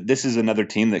this is another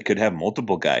team that could have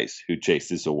multiple guys who chase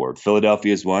this award.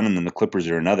 Philadelphia is one, and then the Clippers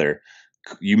are another.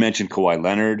 You mentioned Kawhi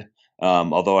Leonard,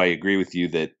 although I agree with you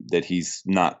that he's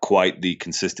not quite the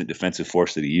consistent defensive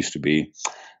force that he used to be.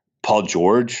 Paul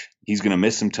George, he's going to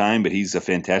miss some time, but he's a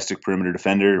fantastic perimeter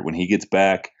defender when he gets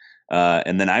back.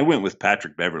 And then I went with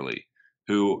Patrick Beverley,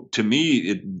 who to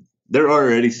me, there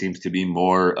already seems to be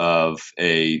more of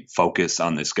a focus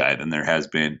on this guy than there has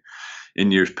been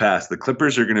in years past. The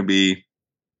Clippers are going to be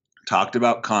talked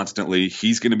about constantly.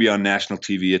 He's going to be on national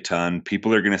TV a ton.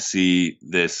 People are going to see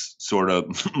this sort of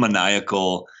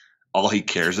maniacal, all he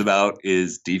cares about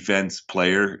is defense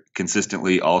player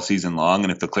consistently all season long.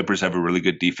 And if the Clippers have a really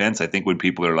good defense, I think when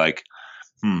people are like,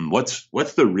 what's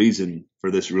the reason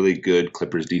for this really good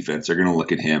Clippers defense? They're going to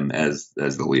look at him as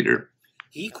the leader.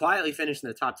 He quietly finished in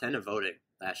the top 10 of voting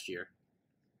last year.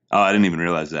 Oh, I didn't even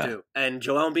realize that. Too. And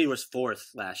Joel Embiid was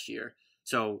 4th last year,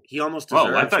 so he almost deserves.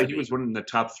 Oh, I thought he was one in the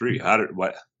top 3. I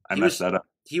messed that up.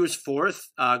 He was 4th.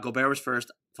 Gobert was 1st,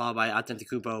 followed by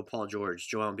Antetokounmpo, Paul George.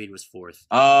 Joel Embiid was 4th.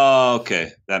 Oh,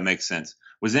 okay, that makes sense.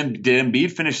 Did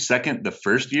Embiid finish 2nd the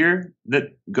first year that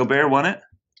Gobert won it?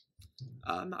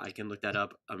 I can look that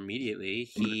up immediately.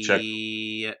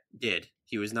 He did.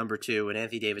 He was number 2, and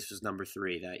Anthony Davis was number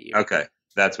 3 that year. Okay,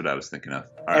 that's what I was thinking of.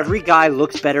 All Every guy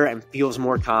looks better and feels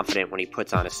more confident when he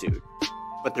puts on a suit.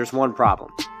 But there's one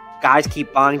problem. Guys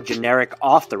keep buying generic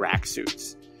off-the-rack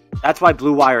suits. That's why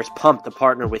Blue Wire is pumped to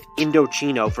partner with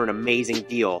Indochino for an amazing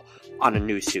deal on a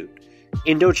new suit.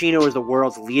 Indochino is the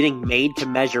world's leading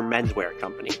made-to-measure menswear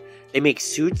company. They make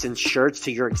suits and shirts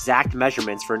to your exact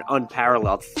measurements for an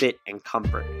unparalleled fit and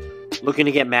comfort. Looking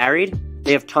to get married?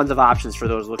 They have tons of options for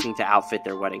those looking to outfit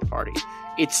their wedding party.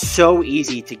 It's so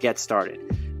easy to get started.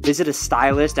 Visit a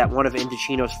stylist at one of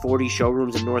Indochino's 40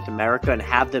 showrooms in North America and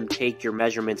have them take your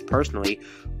measurements personally,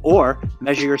 or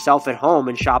measure yourself at home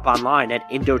and shop online at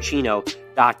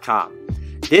Indochino.com.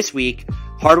 This week,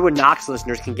 Hardwood Knocks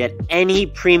listeners can get any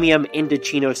premium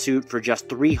Indochino suit for just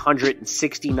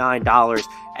 $369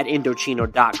 at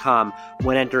Indochino.com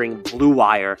when entering Blue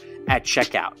Wire at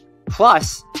checkout.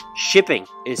 Plus, shipping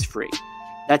is free.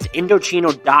 That's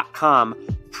Indochino.com,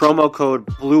 promo code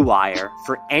BLUEWIRE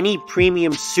for any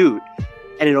premium suit,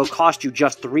 and it'll cost you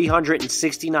just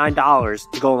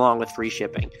 $369 to go along with free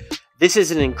shipping. This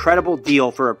is an incredible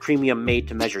deal for a premium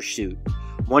made-to-measure suit.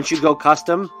 Once you go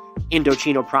custom,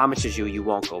 Indochino promises you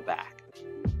won't go back.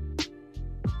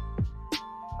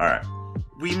 All right.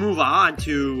 We move on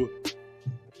to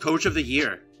Coach of the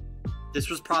Year. This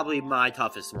was probably my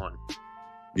toughest one.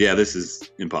 Yeah, this is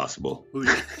impossible. Who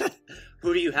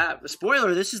do you have?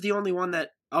 Spoiler, this is the only one that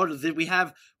we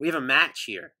have a match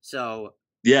here. So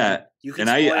yeah, you can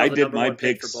and spoil I the did number my one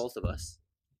pick picks for both of us.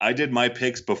 I did my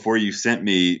picks before you sent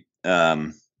me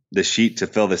the sheet to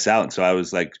fill this out. And so I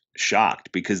was like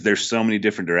shocked because there's so many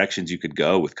different directions you could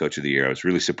go with Coach of the Year. I was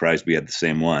really surprised we had the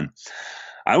same one.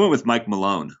 I went with Mike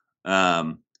Malone.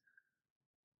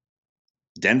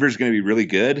 Denver's going to be really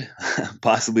good,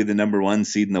 possibly the number one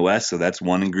seed in the West. So that's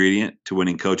one ingredient to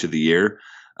winning Coach of the Year.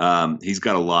 He's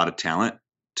got a lot of talent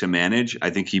to manage.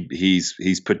 I think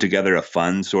he's put together a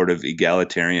fun sort of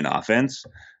egalitarian offense.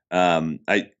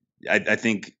 I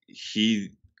think he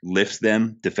lifts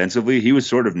them defensively. He was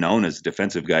sort of known as a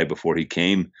defensive guy before he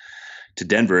came to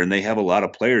Denver, and they have a lot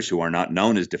of players who are not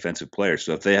known as defensive players.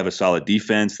 So if they have a solid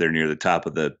defense, they're near the top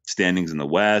of the standings in the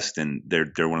West, and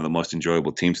they're one of the most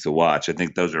enjoyable teams to watch. I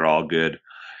think those are all good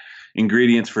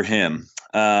ingredients for him.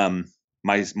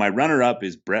 My runner-up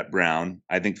is Brett Brown.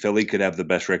 I think Philly could have the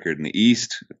best record in the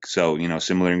East. So,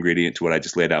 similar ingredient to what I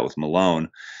just laid out with Malone.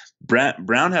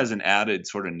 Brown has an added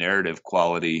sort of narrative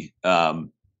quality.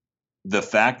 The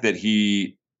fact that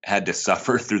he had to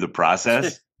suffer through the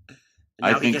process,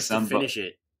 I think some finish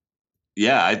it.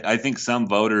 Yeah, I think some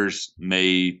voters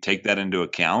may take that into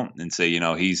account and say,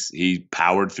 he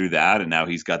powered through that, and now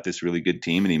he's got this really good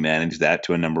team, and he managed that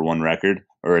to a number one record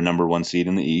or a number one seed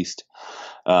in the East.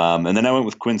 And then I went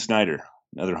with Quinn Snyder,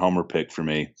 another homer pick for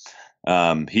me.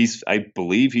 I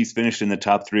believe he's finished in the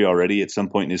top three already at some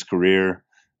point in his career.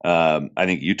 I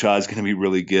think Utah is going to be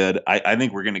really good. I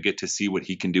think we're going to get to see what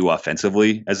he can do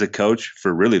offensively as a coach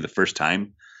for really the first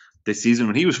time this season.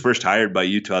 When he was first hired by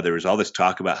Utah, there was all this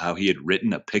talk about how he had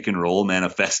written a pick and roll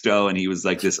manifesto and he was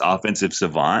like this offensive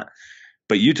savant,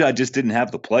 but Utah just didn't have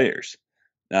the players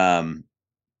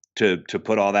to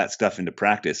put all that stuff into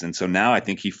practice. And so now I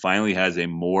think he finally has a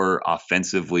more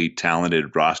offensively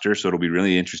talented roster. So it'll be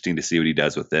really interesting to see what he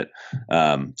does with it.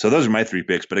 So those are my three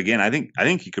picks. But again, I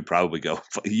think he could probably go.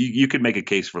 You could make a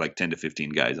case for like 10 to 15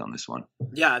 guys on this one.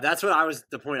 Yeah, that's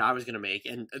the point I was going to make.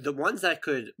 And the ones that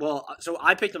could, so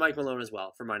I picked Mike Malone as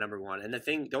well for my number one. And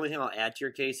the only thing I'll add to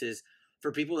your case is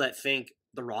for people that think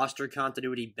the roster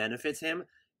continuity benefits him,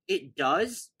 it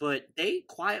does, but they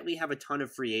quietly have a ton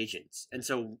of free agents. And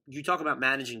so you talk about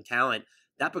managing talent,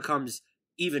 that becomes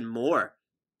even more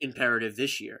imperative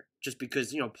this year, just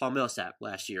because, Paul Millsap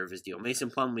last year of his deal, Mason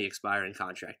Plumlee expiring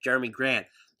contract, Jeremy Grant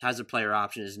has a player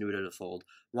option is new to the fold,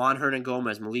 Juan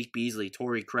Hernan-Gomez, Malik Beasley,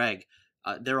 Torrey Craig,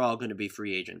 they're all going to be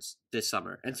free agents this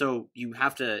summer. And so you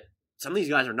have to, some of these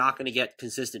guys are not going to get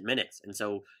consistent minutes. And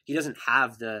so he doesn't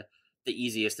have the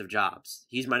easiest of jobs.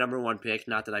 He's my number one pick.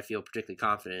 Not that I feel particularly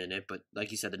confident in it, but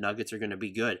like you said, the Nuggets are going to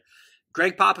be good.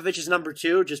 Greg Popovich is number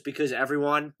two, just because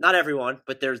not everyone,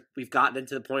 but we've gotten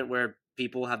into the point where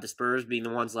people have the Spurs being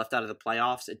the ones left out of the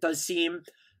playoffs. It does seem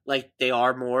like they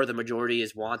are more, the majority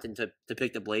is wanting to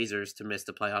pick the Blazers to miss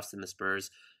the playoffs than the Spurs.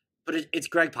 But it's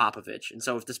Greg Popovich. And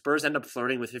so if the Spurs end up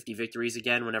flirting with 50 victories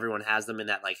again when everyone has them in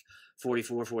that like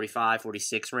 44, 45,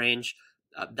 46 range,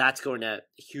 that's going to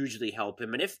hugely help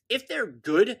him. And if they're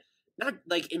good, not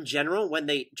like in general, when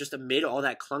they just amid all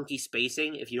that clunky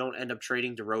spacing, if you don't end up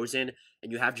trading DeRozan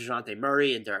and you have DeJounte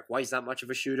Murray and Derek White's not much of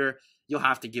a shooter, you'll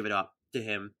have to give it up to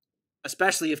him,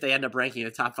 especially if they end up ranking in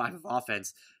the top 5 of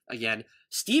offense again.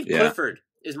 Steve Clifford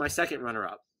is my second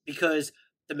runner-up because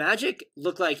the Magic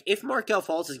look like if Markelle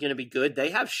Fultz is going to be good,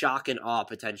 they have shock and awe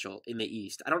potential in the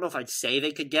East. I don't know if I'd say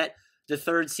they could get the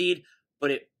 3rd seed,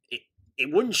 but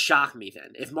it wouldn't shock me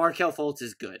then if Markelle Fultz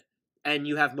is good and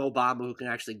you have Mo Bamba who can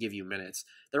actually give you minutes.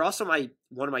 They're also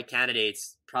one of my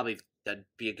candidates, probably that'd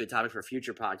be a good topic for a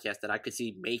future podcast that I could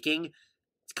see making.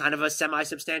 It's kind of a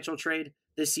semi-substantial trade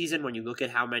this season when you look at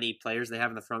how many players they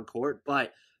have in the front court,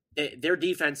 but their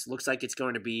defense looks like it's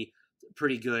going to be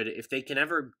pretty good. If they can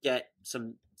ever get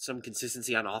some some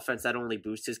consistency on offense, that only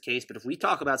boosts his case. But if we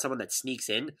talk about someone that sneaks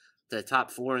in to the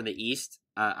top 4 in the East,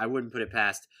 I wouldn't put it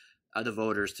past the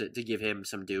voters to give him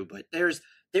some due. But there,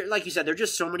 like you said, there are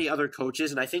just so many other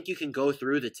coaches, and I think you can go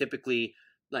through the typically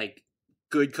like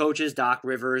good coaches, Doc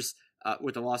Rivers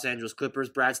with the Los Angeles Clippers,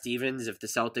 Brad Stevens if the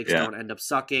Celtics don't end up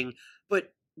sucking.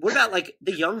 But what about like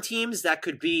the young teams that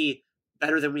could be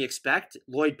better than we expect?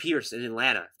 Lloyd Pierce in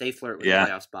Atlanta, if they flirt with a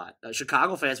playoff spot.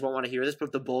 Chicago fans won't want to hear this, but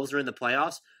if the Bulls are in the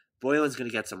playoffs, Boylan's going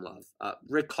to get some love.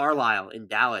 Rick Carlisle in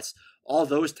Dallas, all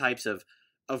those types of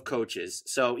coaches.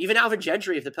 So even Alvin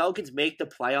Gentry, if the Pelicans make the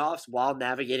playoffs while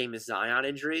navigating the Zion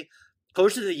injury,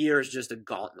 Coach of the Year is just a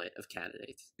gauntlet of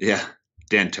candidates. Yeah,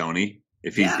 D'Antoni.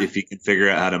 If he can figure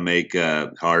out how to make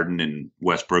Harden and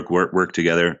Westbrook work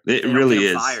together, it really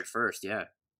is fired first. Yeah.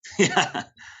 Yeah,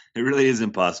 it really is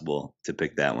impossible to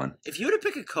pick that one. If you were to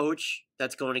pick a coach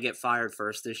that's going to get fired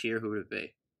first this year, who would it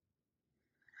be?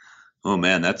 Oh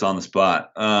man, that's on the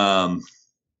spot.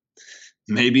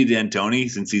 Maybe D'Antoni,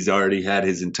 since he's already had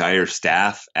his entire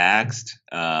staff axed.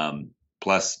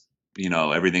 Plus,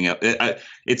 everything else.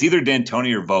 It's either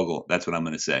D'Antoni or Vogel. That's what I'm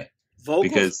going to say.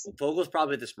 Vogel's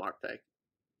probably the smart pick.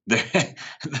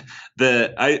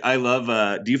 I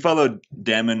love. Do you follow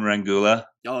Damon Rangula?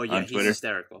 Oh yeah, on Twitter? He's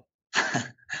hysterical.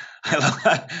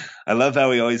 I love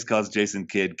how he always calls Jason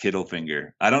Kidd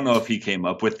Kittlefinger. I don't know if he came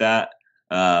up with that,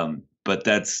 but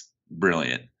that's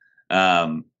brilliant.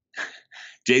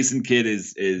 Jason Kidd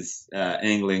is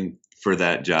angling for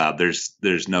that job.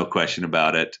 There's no question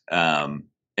about it. And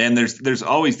there's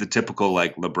always the typical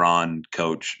like LeBron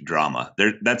coach drama.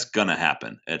 That's gonna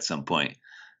happen at some point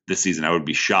this season. I would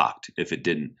be shocked if it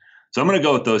didn't. So I'm gonna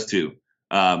go with those two.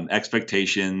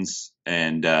 Expectations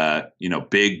and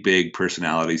big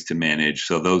personalities to manage.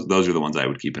 So those are the ones I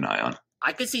would keep an eye on.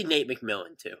 I could see Nate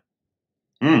McMillan too.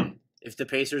 If the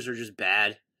Pacers are just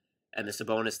bad and the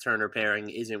Sabonis Turner pairing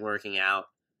isn't working out,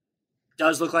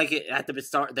 does look like it at the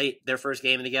start. Their first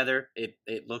game together,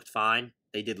 it looked fine.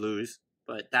 They did lose,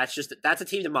 but that's a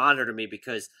team to monitor to me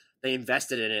because they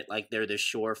invested in it like they're this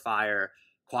surefire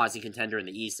quasi contender in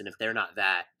the East, and if they're not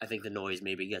that, I think the noise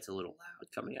maybe gets a little loud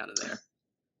coming out of there.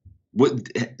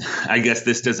 I guess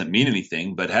this doesn't mean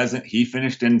anything, but hasn't he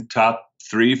finished in top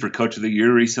 3 for Coach of the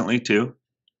Year recently too?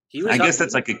 I guess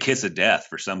that's like a kiss of death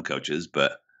for some coaches,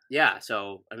 but yeah.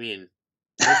 So I mean,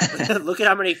 look at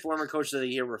how many former Coaches of the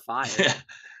Year were fired.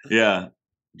 Yeah,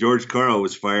 George Karl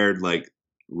was fired like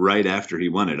right after he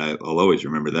won it. I'll always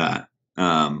remember that.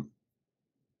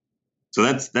 So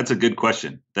that's a good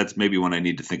question. That's maybe one I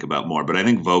need to think about more. But I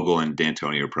think Vogel and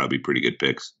D'Antoni are probably pretty good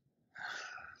picks.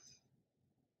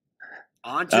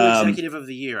 On to Executive of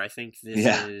the Year. I think this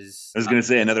is... I was going to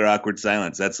say another awkward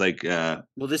silence. That's like...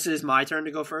 well, this is my turn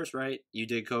to go first, right? You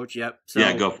did, Coach. Yep. So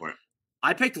yeah, go for it.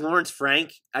 I picked Lawrence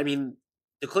Frank. I mean,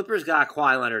 the Clippers got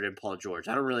Kawhi Leonard and Paul George.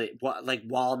 I don't really...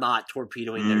 while not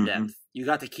torpedoing their depth. You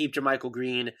got to keep JaMychal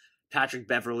Green, Patrick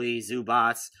Beverley,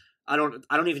 Zubats. I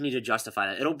don't even need to justify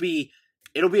that. It'll be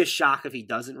a shock if he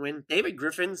doesn't win. David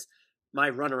Griffin's my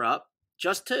runner-up.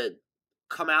 Just to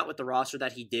come out with the roster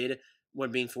that he did when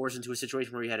being forced into a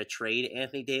situation where he had to trade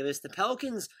Anthony Davis. The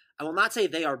Pelicans, I will not say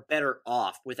they are better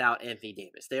off without Anthony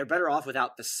Davis. They are better off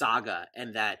without the saga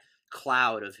and that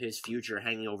cloud of his future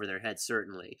hanging over their heads,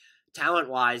 certainly.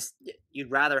 Talent-wise,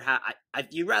 you'd rather have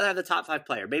the top 5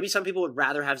 player. Maybe some people would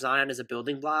rather have Zion as a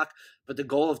building block, but the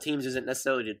goal of teams isn't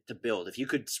necessarily to build. If you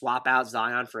could swap out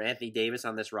Zion for Anthony Davis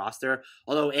on this roster,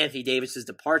 although Anthony Davis's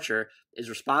departure is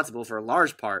responsible for a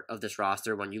large part of this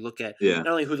roster when you look at not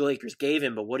only who the Lakers gave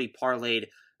him, but what he parlayed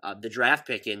the draft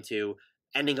pick into,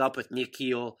 ending up with Nick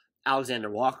Keele,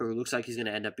 Alexander Walker, who looks like he's going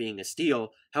to end up being a steal.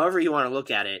 However you want to look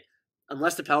at it,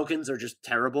 unless the Pelicans are just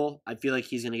terrible, I feel like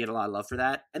he's going to get a lot of love for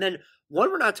that. And then one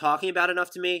we're not talking about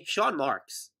enough to me, Sean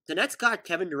Marks. The Nets got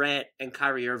Kevin Durant and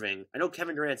Kyrie Irving. I know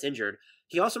Kevin Durant's injured.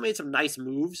 He also made some nice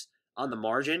moves on the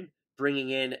margin, bringing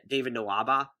in David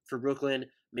Nwaba for Brooklyn.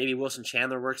 Maybe Wilson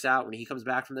Chandler works out when he comes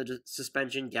back from the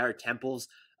suspension. Garrett Temple's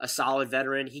a solid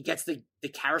veteran. He gets the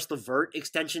Karis LeVert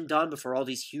extension done before all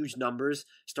these huge numbers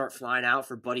start flying out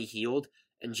for Buddy Hield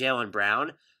and Jaylen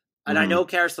Brown. And I know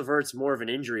Karis LeVert's more of an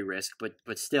injury risk,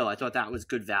 but still, I thought that was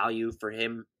good value for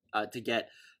him to get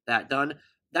that done.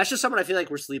 That's just someone I feel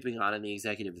like we're sleeping on in the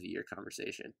Executive of the Year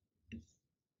conversation.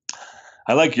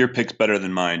 I like your picks better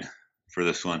than mine for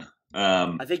this one.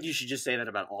 I think you should just say that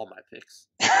about all my picks.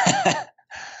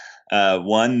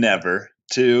 1, never.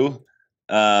 2,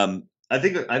 I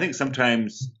think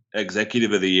sometimes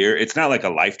Executive of the Year, it's not like a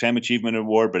lifetime achievement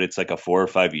award, but it's like a 4 or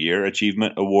 5 year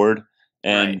achievement award.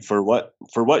 And for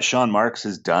what Sean Marks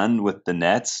has done with the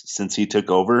Nets since he took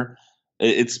over,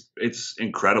 it's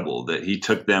incredible that he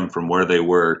took them from where they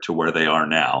were to where they are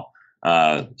now.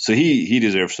 So he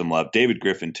deserves some love. David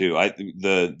Griffin too.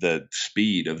 The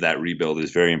speed of that rebuild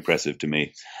is very impressive to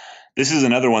me. This is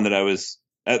another one that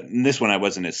this one I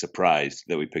wasn't as surprised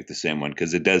that we picked the same one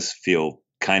because it does feel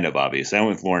kind of obvious. I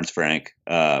went with Lawrence Frank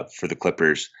for the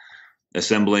Clippers,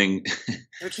 assembling.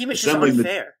 Their team is just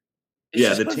unfair.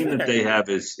 The team that they have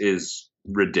is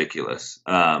ridiculous.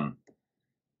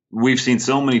 We've seen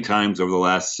so many times over the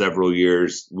last several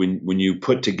years when you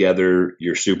put together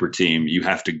your super team, you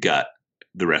have to gut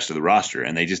the rest of the roster,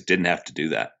 and they just didn't have to do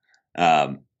that.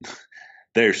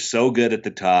 They're so good at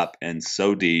the top and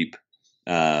so deep.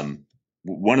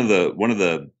 One of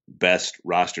the best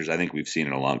rosters I think we've seen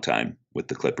in a long time with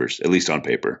the Clippers, at least on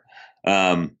paper.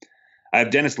 I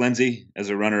have Dennis Lindsey as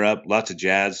a runner-up. Lots of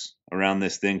jazz around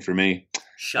this thing for me.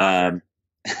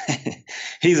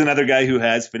 He's another guy who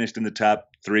has finished in the top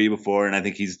 3 before, and I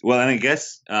think and I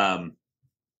guess I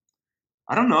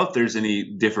don't know if there's any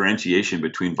differentiation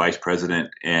between vice president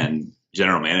and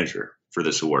general manager for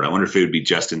this award. I wonder if it would be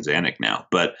Justin Zanuck now,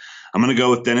 but I'm going to go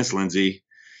with Dennis Lindsey.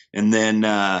 And then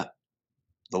the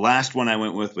last one I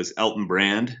went with was Elton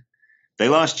Brand. They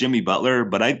lost Jimmy Butler,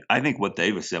 but I think what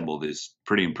they've assembled is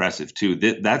pretty impressive too.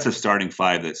 That's a starting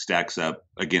 5 that stacks up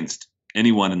against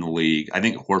anyone in the league. I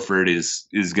think Horford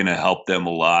is going to help them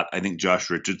a lot. I think Josh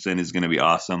Richardson is going to be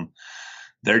awesome.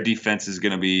 Their defense is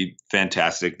going to be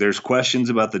fantastic. There's questions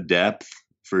about the depth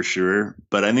for sure,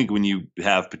 but I think when you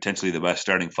have potentially the best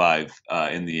starting 5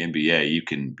 in the NBA, you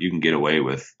can get away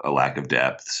with a lack of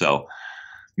depth. So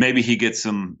maybe he gets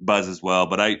some buzz as well.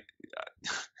 But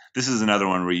this is another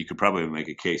one where you could probably make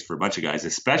a case for a bunch of guys,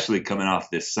 especially coming off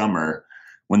this summer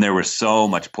when there was so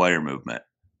much player movement.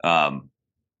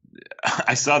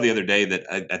 I saw the other day that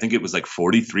I think it was like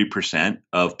 43%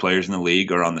 of players in the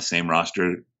league are on the same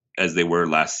roster as they were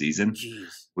last season,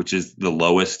 which is the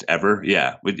lowest ever.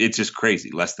 Yeah, it's just crazy.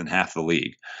 Less than half the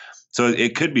league. So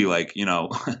it could be like,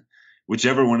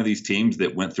 whichever one of these teams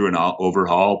that went through an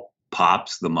overhaul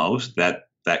pops the most, that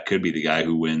could be the guy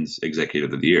who wins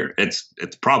Executive of the Year. It's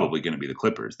probably going to be the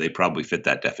Clippers. They probably fit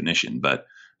that definition, but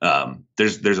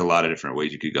there's a lot of different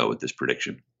ways you could go with this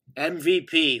prediction.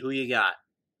 MVP, who you got?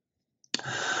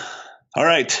 All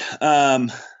right. I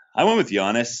went with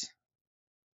Giannis.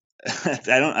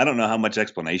 I don't know how much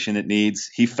explanation it needs.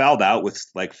 He fouled out with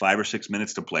like 5 or 6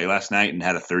 minutes to play last night and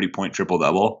had a 30-point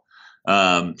triple-double.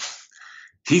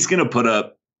 He's going to put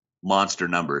up monster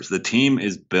numbers. The team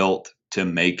is built to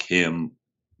make him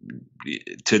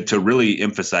to really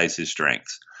emphasize his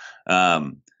strengths.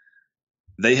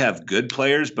 They have good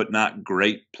players, but not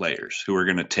great players who are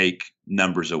going to take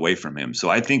numbers away from him. So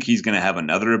I think he's going to have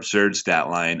another absurd stat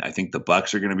line. I think the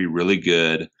Bucks are going to be really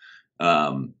good.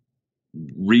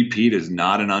 Repeat is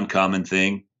not an uncommon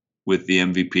thing with the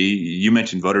MVP. You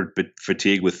mentioned voter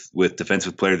fatigue with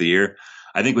Defensive Player of the Year.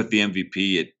 I think with the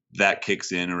MVP, that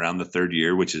kicks in around the 3rd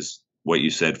year, which is what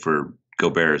you said for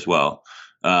Gobert as well.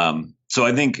 So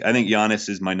I think Giannis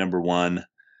is my number 1.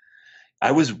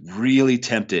 I was really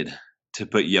tempted to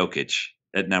put Jokic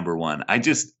at number 1.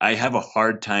 I have a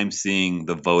hard time seeing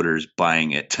the voters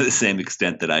buying it to the same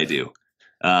extent that I do.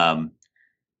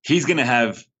 He's going to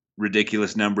have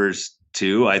ridiculous numbers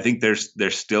too. I think there's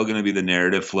still going to be the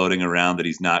narrative floating around that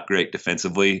he's not great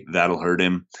defensively. That'll hurt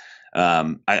him.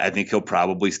 I think he'll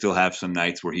probably still have some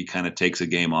nights where he kind of takes a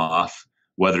game off,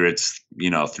 whether it's,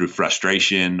 through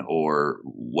frustration or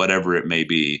whatever it may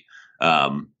be.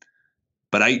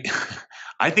 But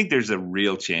I think there's a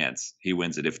real chance he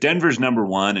wins it. If Denver's number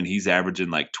 1 and he's averaging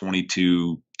like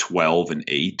 22, 12, and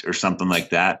 8 or something like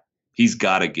that, he's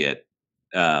got to get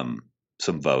some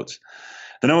votes.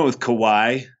 Then I went with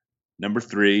Kawhi, number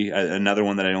 3, another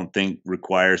one that I don't think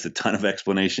requires a ton of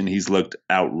explanation. He's looked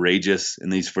outrageous in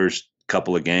these first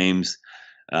couple of games.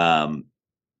 Then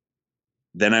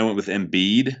I went with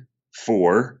Embiid,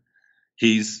 4.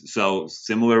 He's so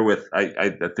similar with,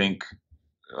 I think,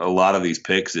 a lot of these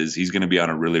picks is he's going to be on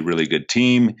a really, really good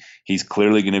team. He's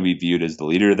clearly going to be viewed as the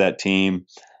leader of that team.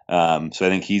 So I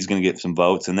think he's going to get some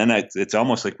votes. And then it's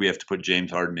almost like we have to put James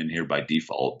Harden in here by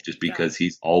default just because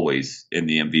he's always in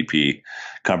the MVP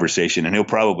conversation, and he'll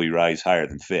probably rise higher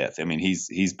than 5th. I mean,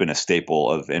 he's been a staple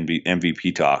of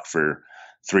MVP talk for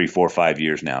 3, 4, 5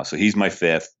 years now. So he's my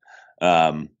 5th.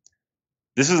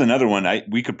 This is another one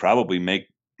we could probably make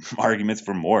arguments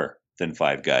for more than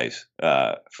 5 guys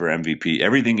for MVP.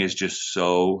 Everything is just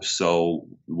so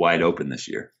wide open this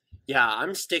year. Yeah,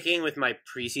 I'm sticking with my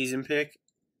preseason pick,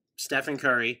 Stephen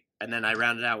Curry, and then I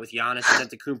rounded out with Giannis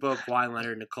Antetokounmpo, Kawhi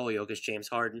Leonard, Nikola Jokic, James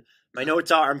Harden. My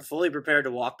notes are I'm fully prepared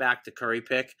to walk back the Curry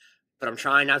pick, but I'm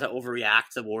trying not to overreact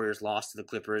to the Warriors' loss to the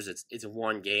Clippers. It's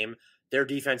one game. Their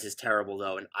defense is terrible,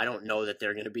 though, and I don't know that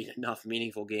they're going to beat enough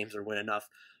meaningful games or win enough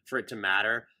for it to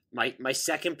matter. My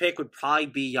second pick would probably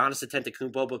be Giannis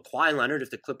Antetokounmpo, but Kawhi Leonard, if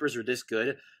the Clippers are this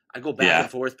good, I go back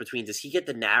and forth between, does he get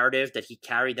the narrative that he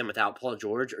carried them without Paul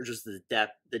George, or just the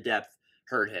depth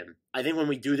hurt him? I think when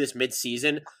we do this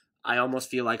mid-season, I almost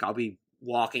feel like I'll be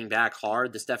walking back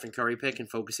hard the Stephen Curry pick and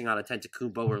focusing on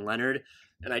Antetokounmpo or Leonard.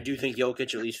 And I do think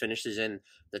Jokic at least finishes in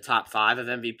the top 5 of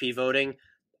MVP voting.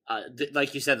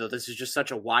 Like you said, though, this is just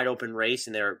such a wide open race,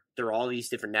 and there are all these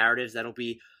different narratives that'll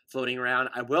be floating around.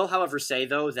 I will, however, say,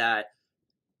 though, that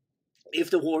if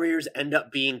the Warriors end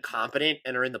up being competent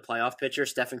and are in the playoff picture,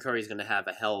 Stephen Curry is going to have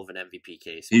a hell of an MVP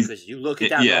case. Because you look at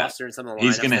that roster and some of the lineups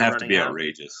he's going to have to be out.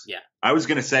 Outrageous. Yeah. I was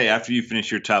going to say, after you finish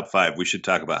your top 5, we should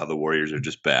talk about how the Warriors are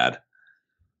just bad.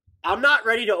 I'm not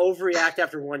ready to overreact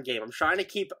after one game. I'm trying to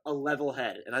keep a level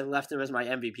head, and I left him as my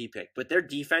MVP pick. But their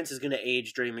defense is going to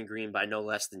age Draymond Green by no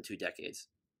less than 2 decades.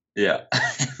 Yeah.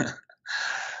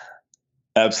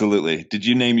 Absolutely. Did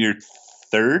you name your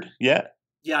third yet?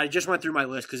 Yeah, I just went through my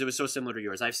list because it was so similar to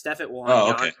yours. I have Steph at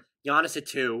 1, okay. Giannis at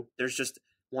 2. There's just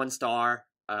one star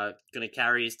going to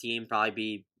carry his team, probably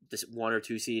be this 1 or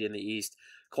 2 seed in the East.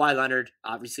 Kawhi Leonard,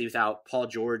 obviously without Paul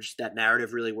George, that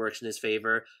narrative really works in his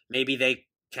favor. Maybe they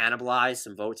cannibalize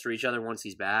some votes for each other once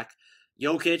he's back.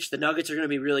 Jokic, the Nuggets are going to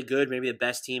be really good, maybe the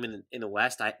best team in the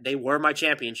West. They were my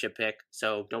championship pick,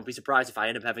 so don't be surprised if I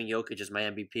end up having Jokic as my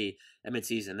MVP at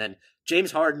midseason. Then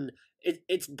James Harden,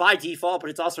 it's by default, but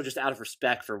it's also just out of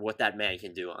respect for what that man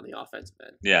can do on the offensive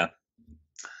end. Yeah.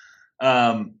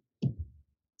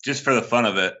 Just for the fun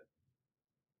of it,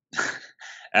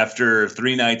 after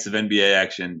 3 nights of NBA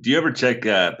action, do you ever check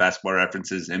Basketball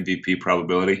Reference's MVP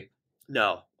probability?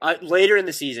 No. Later in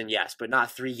the season, yes, but not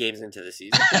 3 games into the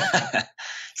season.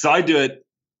 So I do it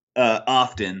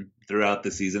often throughout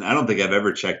the season. I don't think I've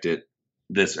ever checked it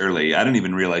this early. I didn't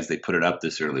even realize they put it up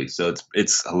this early, so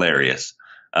it's hilarious.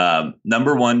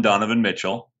 Number 1, Donovan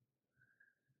Mitchell.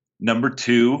 Number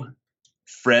 2,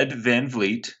 Fred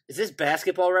VanVleet. Is this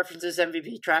Basketball References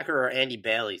MVP tracker or Andy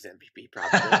Bailey's MVP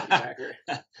probability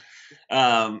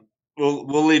tracker?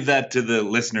 We'll leave that to the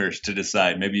listeners to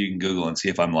decide. Maybe you can Google and see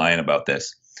if I'm lying about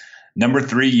this. Number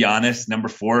 3, Giannis. Number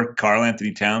 4, Karl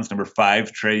Anthony Towns. Number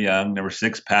 5, Trae Young. Number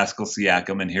 6, Pascal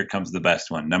Siakam. And here comes the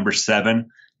best one. Number 7,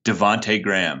 Devontae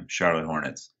Graham, Charlotte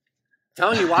Hornets. I'm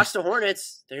telling you, watch the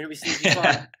Hornets. They're going to be sneaky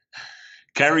fun.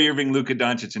 Kyrie Irving, Luka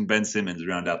Doncic, and Ben Simmons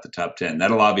round out the top 10.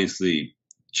 That'll obviously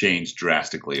change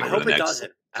drastically over the next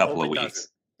couple of weeks.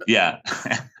 Yeah.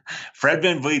 Fred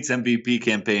VanVleet's MVP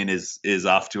campaign is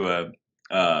off to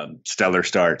a stellar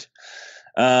start.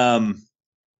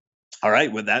 All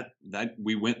right, with that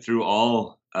we went through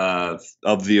all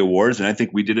of the awards, and I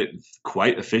think we did it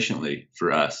quite efficiently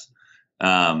for us.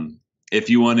 If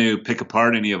you want to pick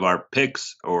apart any of our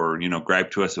picks, or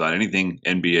gripe to us about anything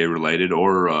NBA related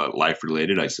or life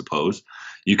related, I suppose,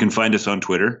 you can find us on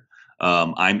Twitter.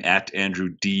 I'm at Andrew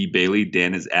D. Bailey.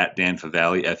 Dan is at Dan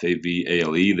Favale,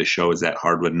 Favale. The show is at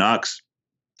Hardwood Knocks.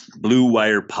 Blue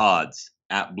Wire Pods,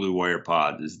 at Blue Wire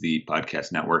Pods, is the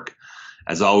podcast network.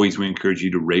 As always, we encourage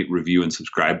you to rate, review, and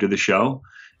subscribe to the show.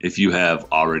 If you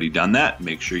have already done that,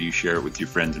 make sure you share it with your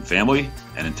friends and family.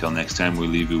 And until next time, we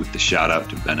leave you with the shout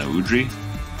out to Benno Udrih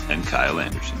and Kyle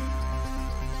Anderson.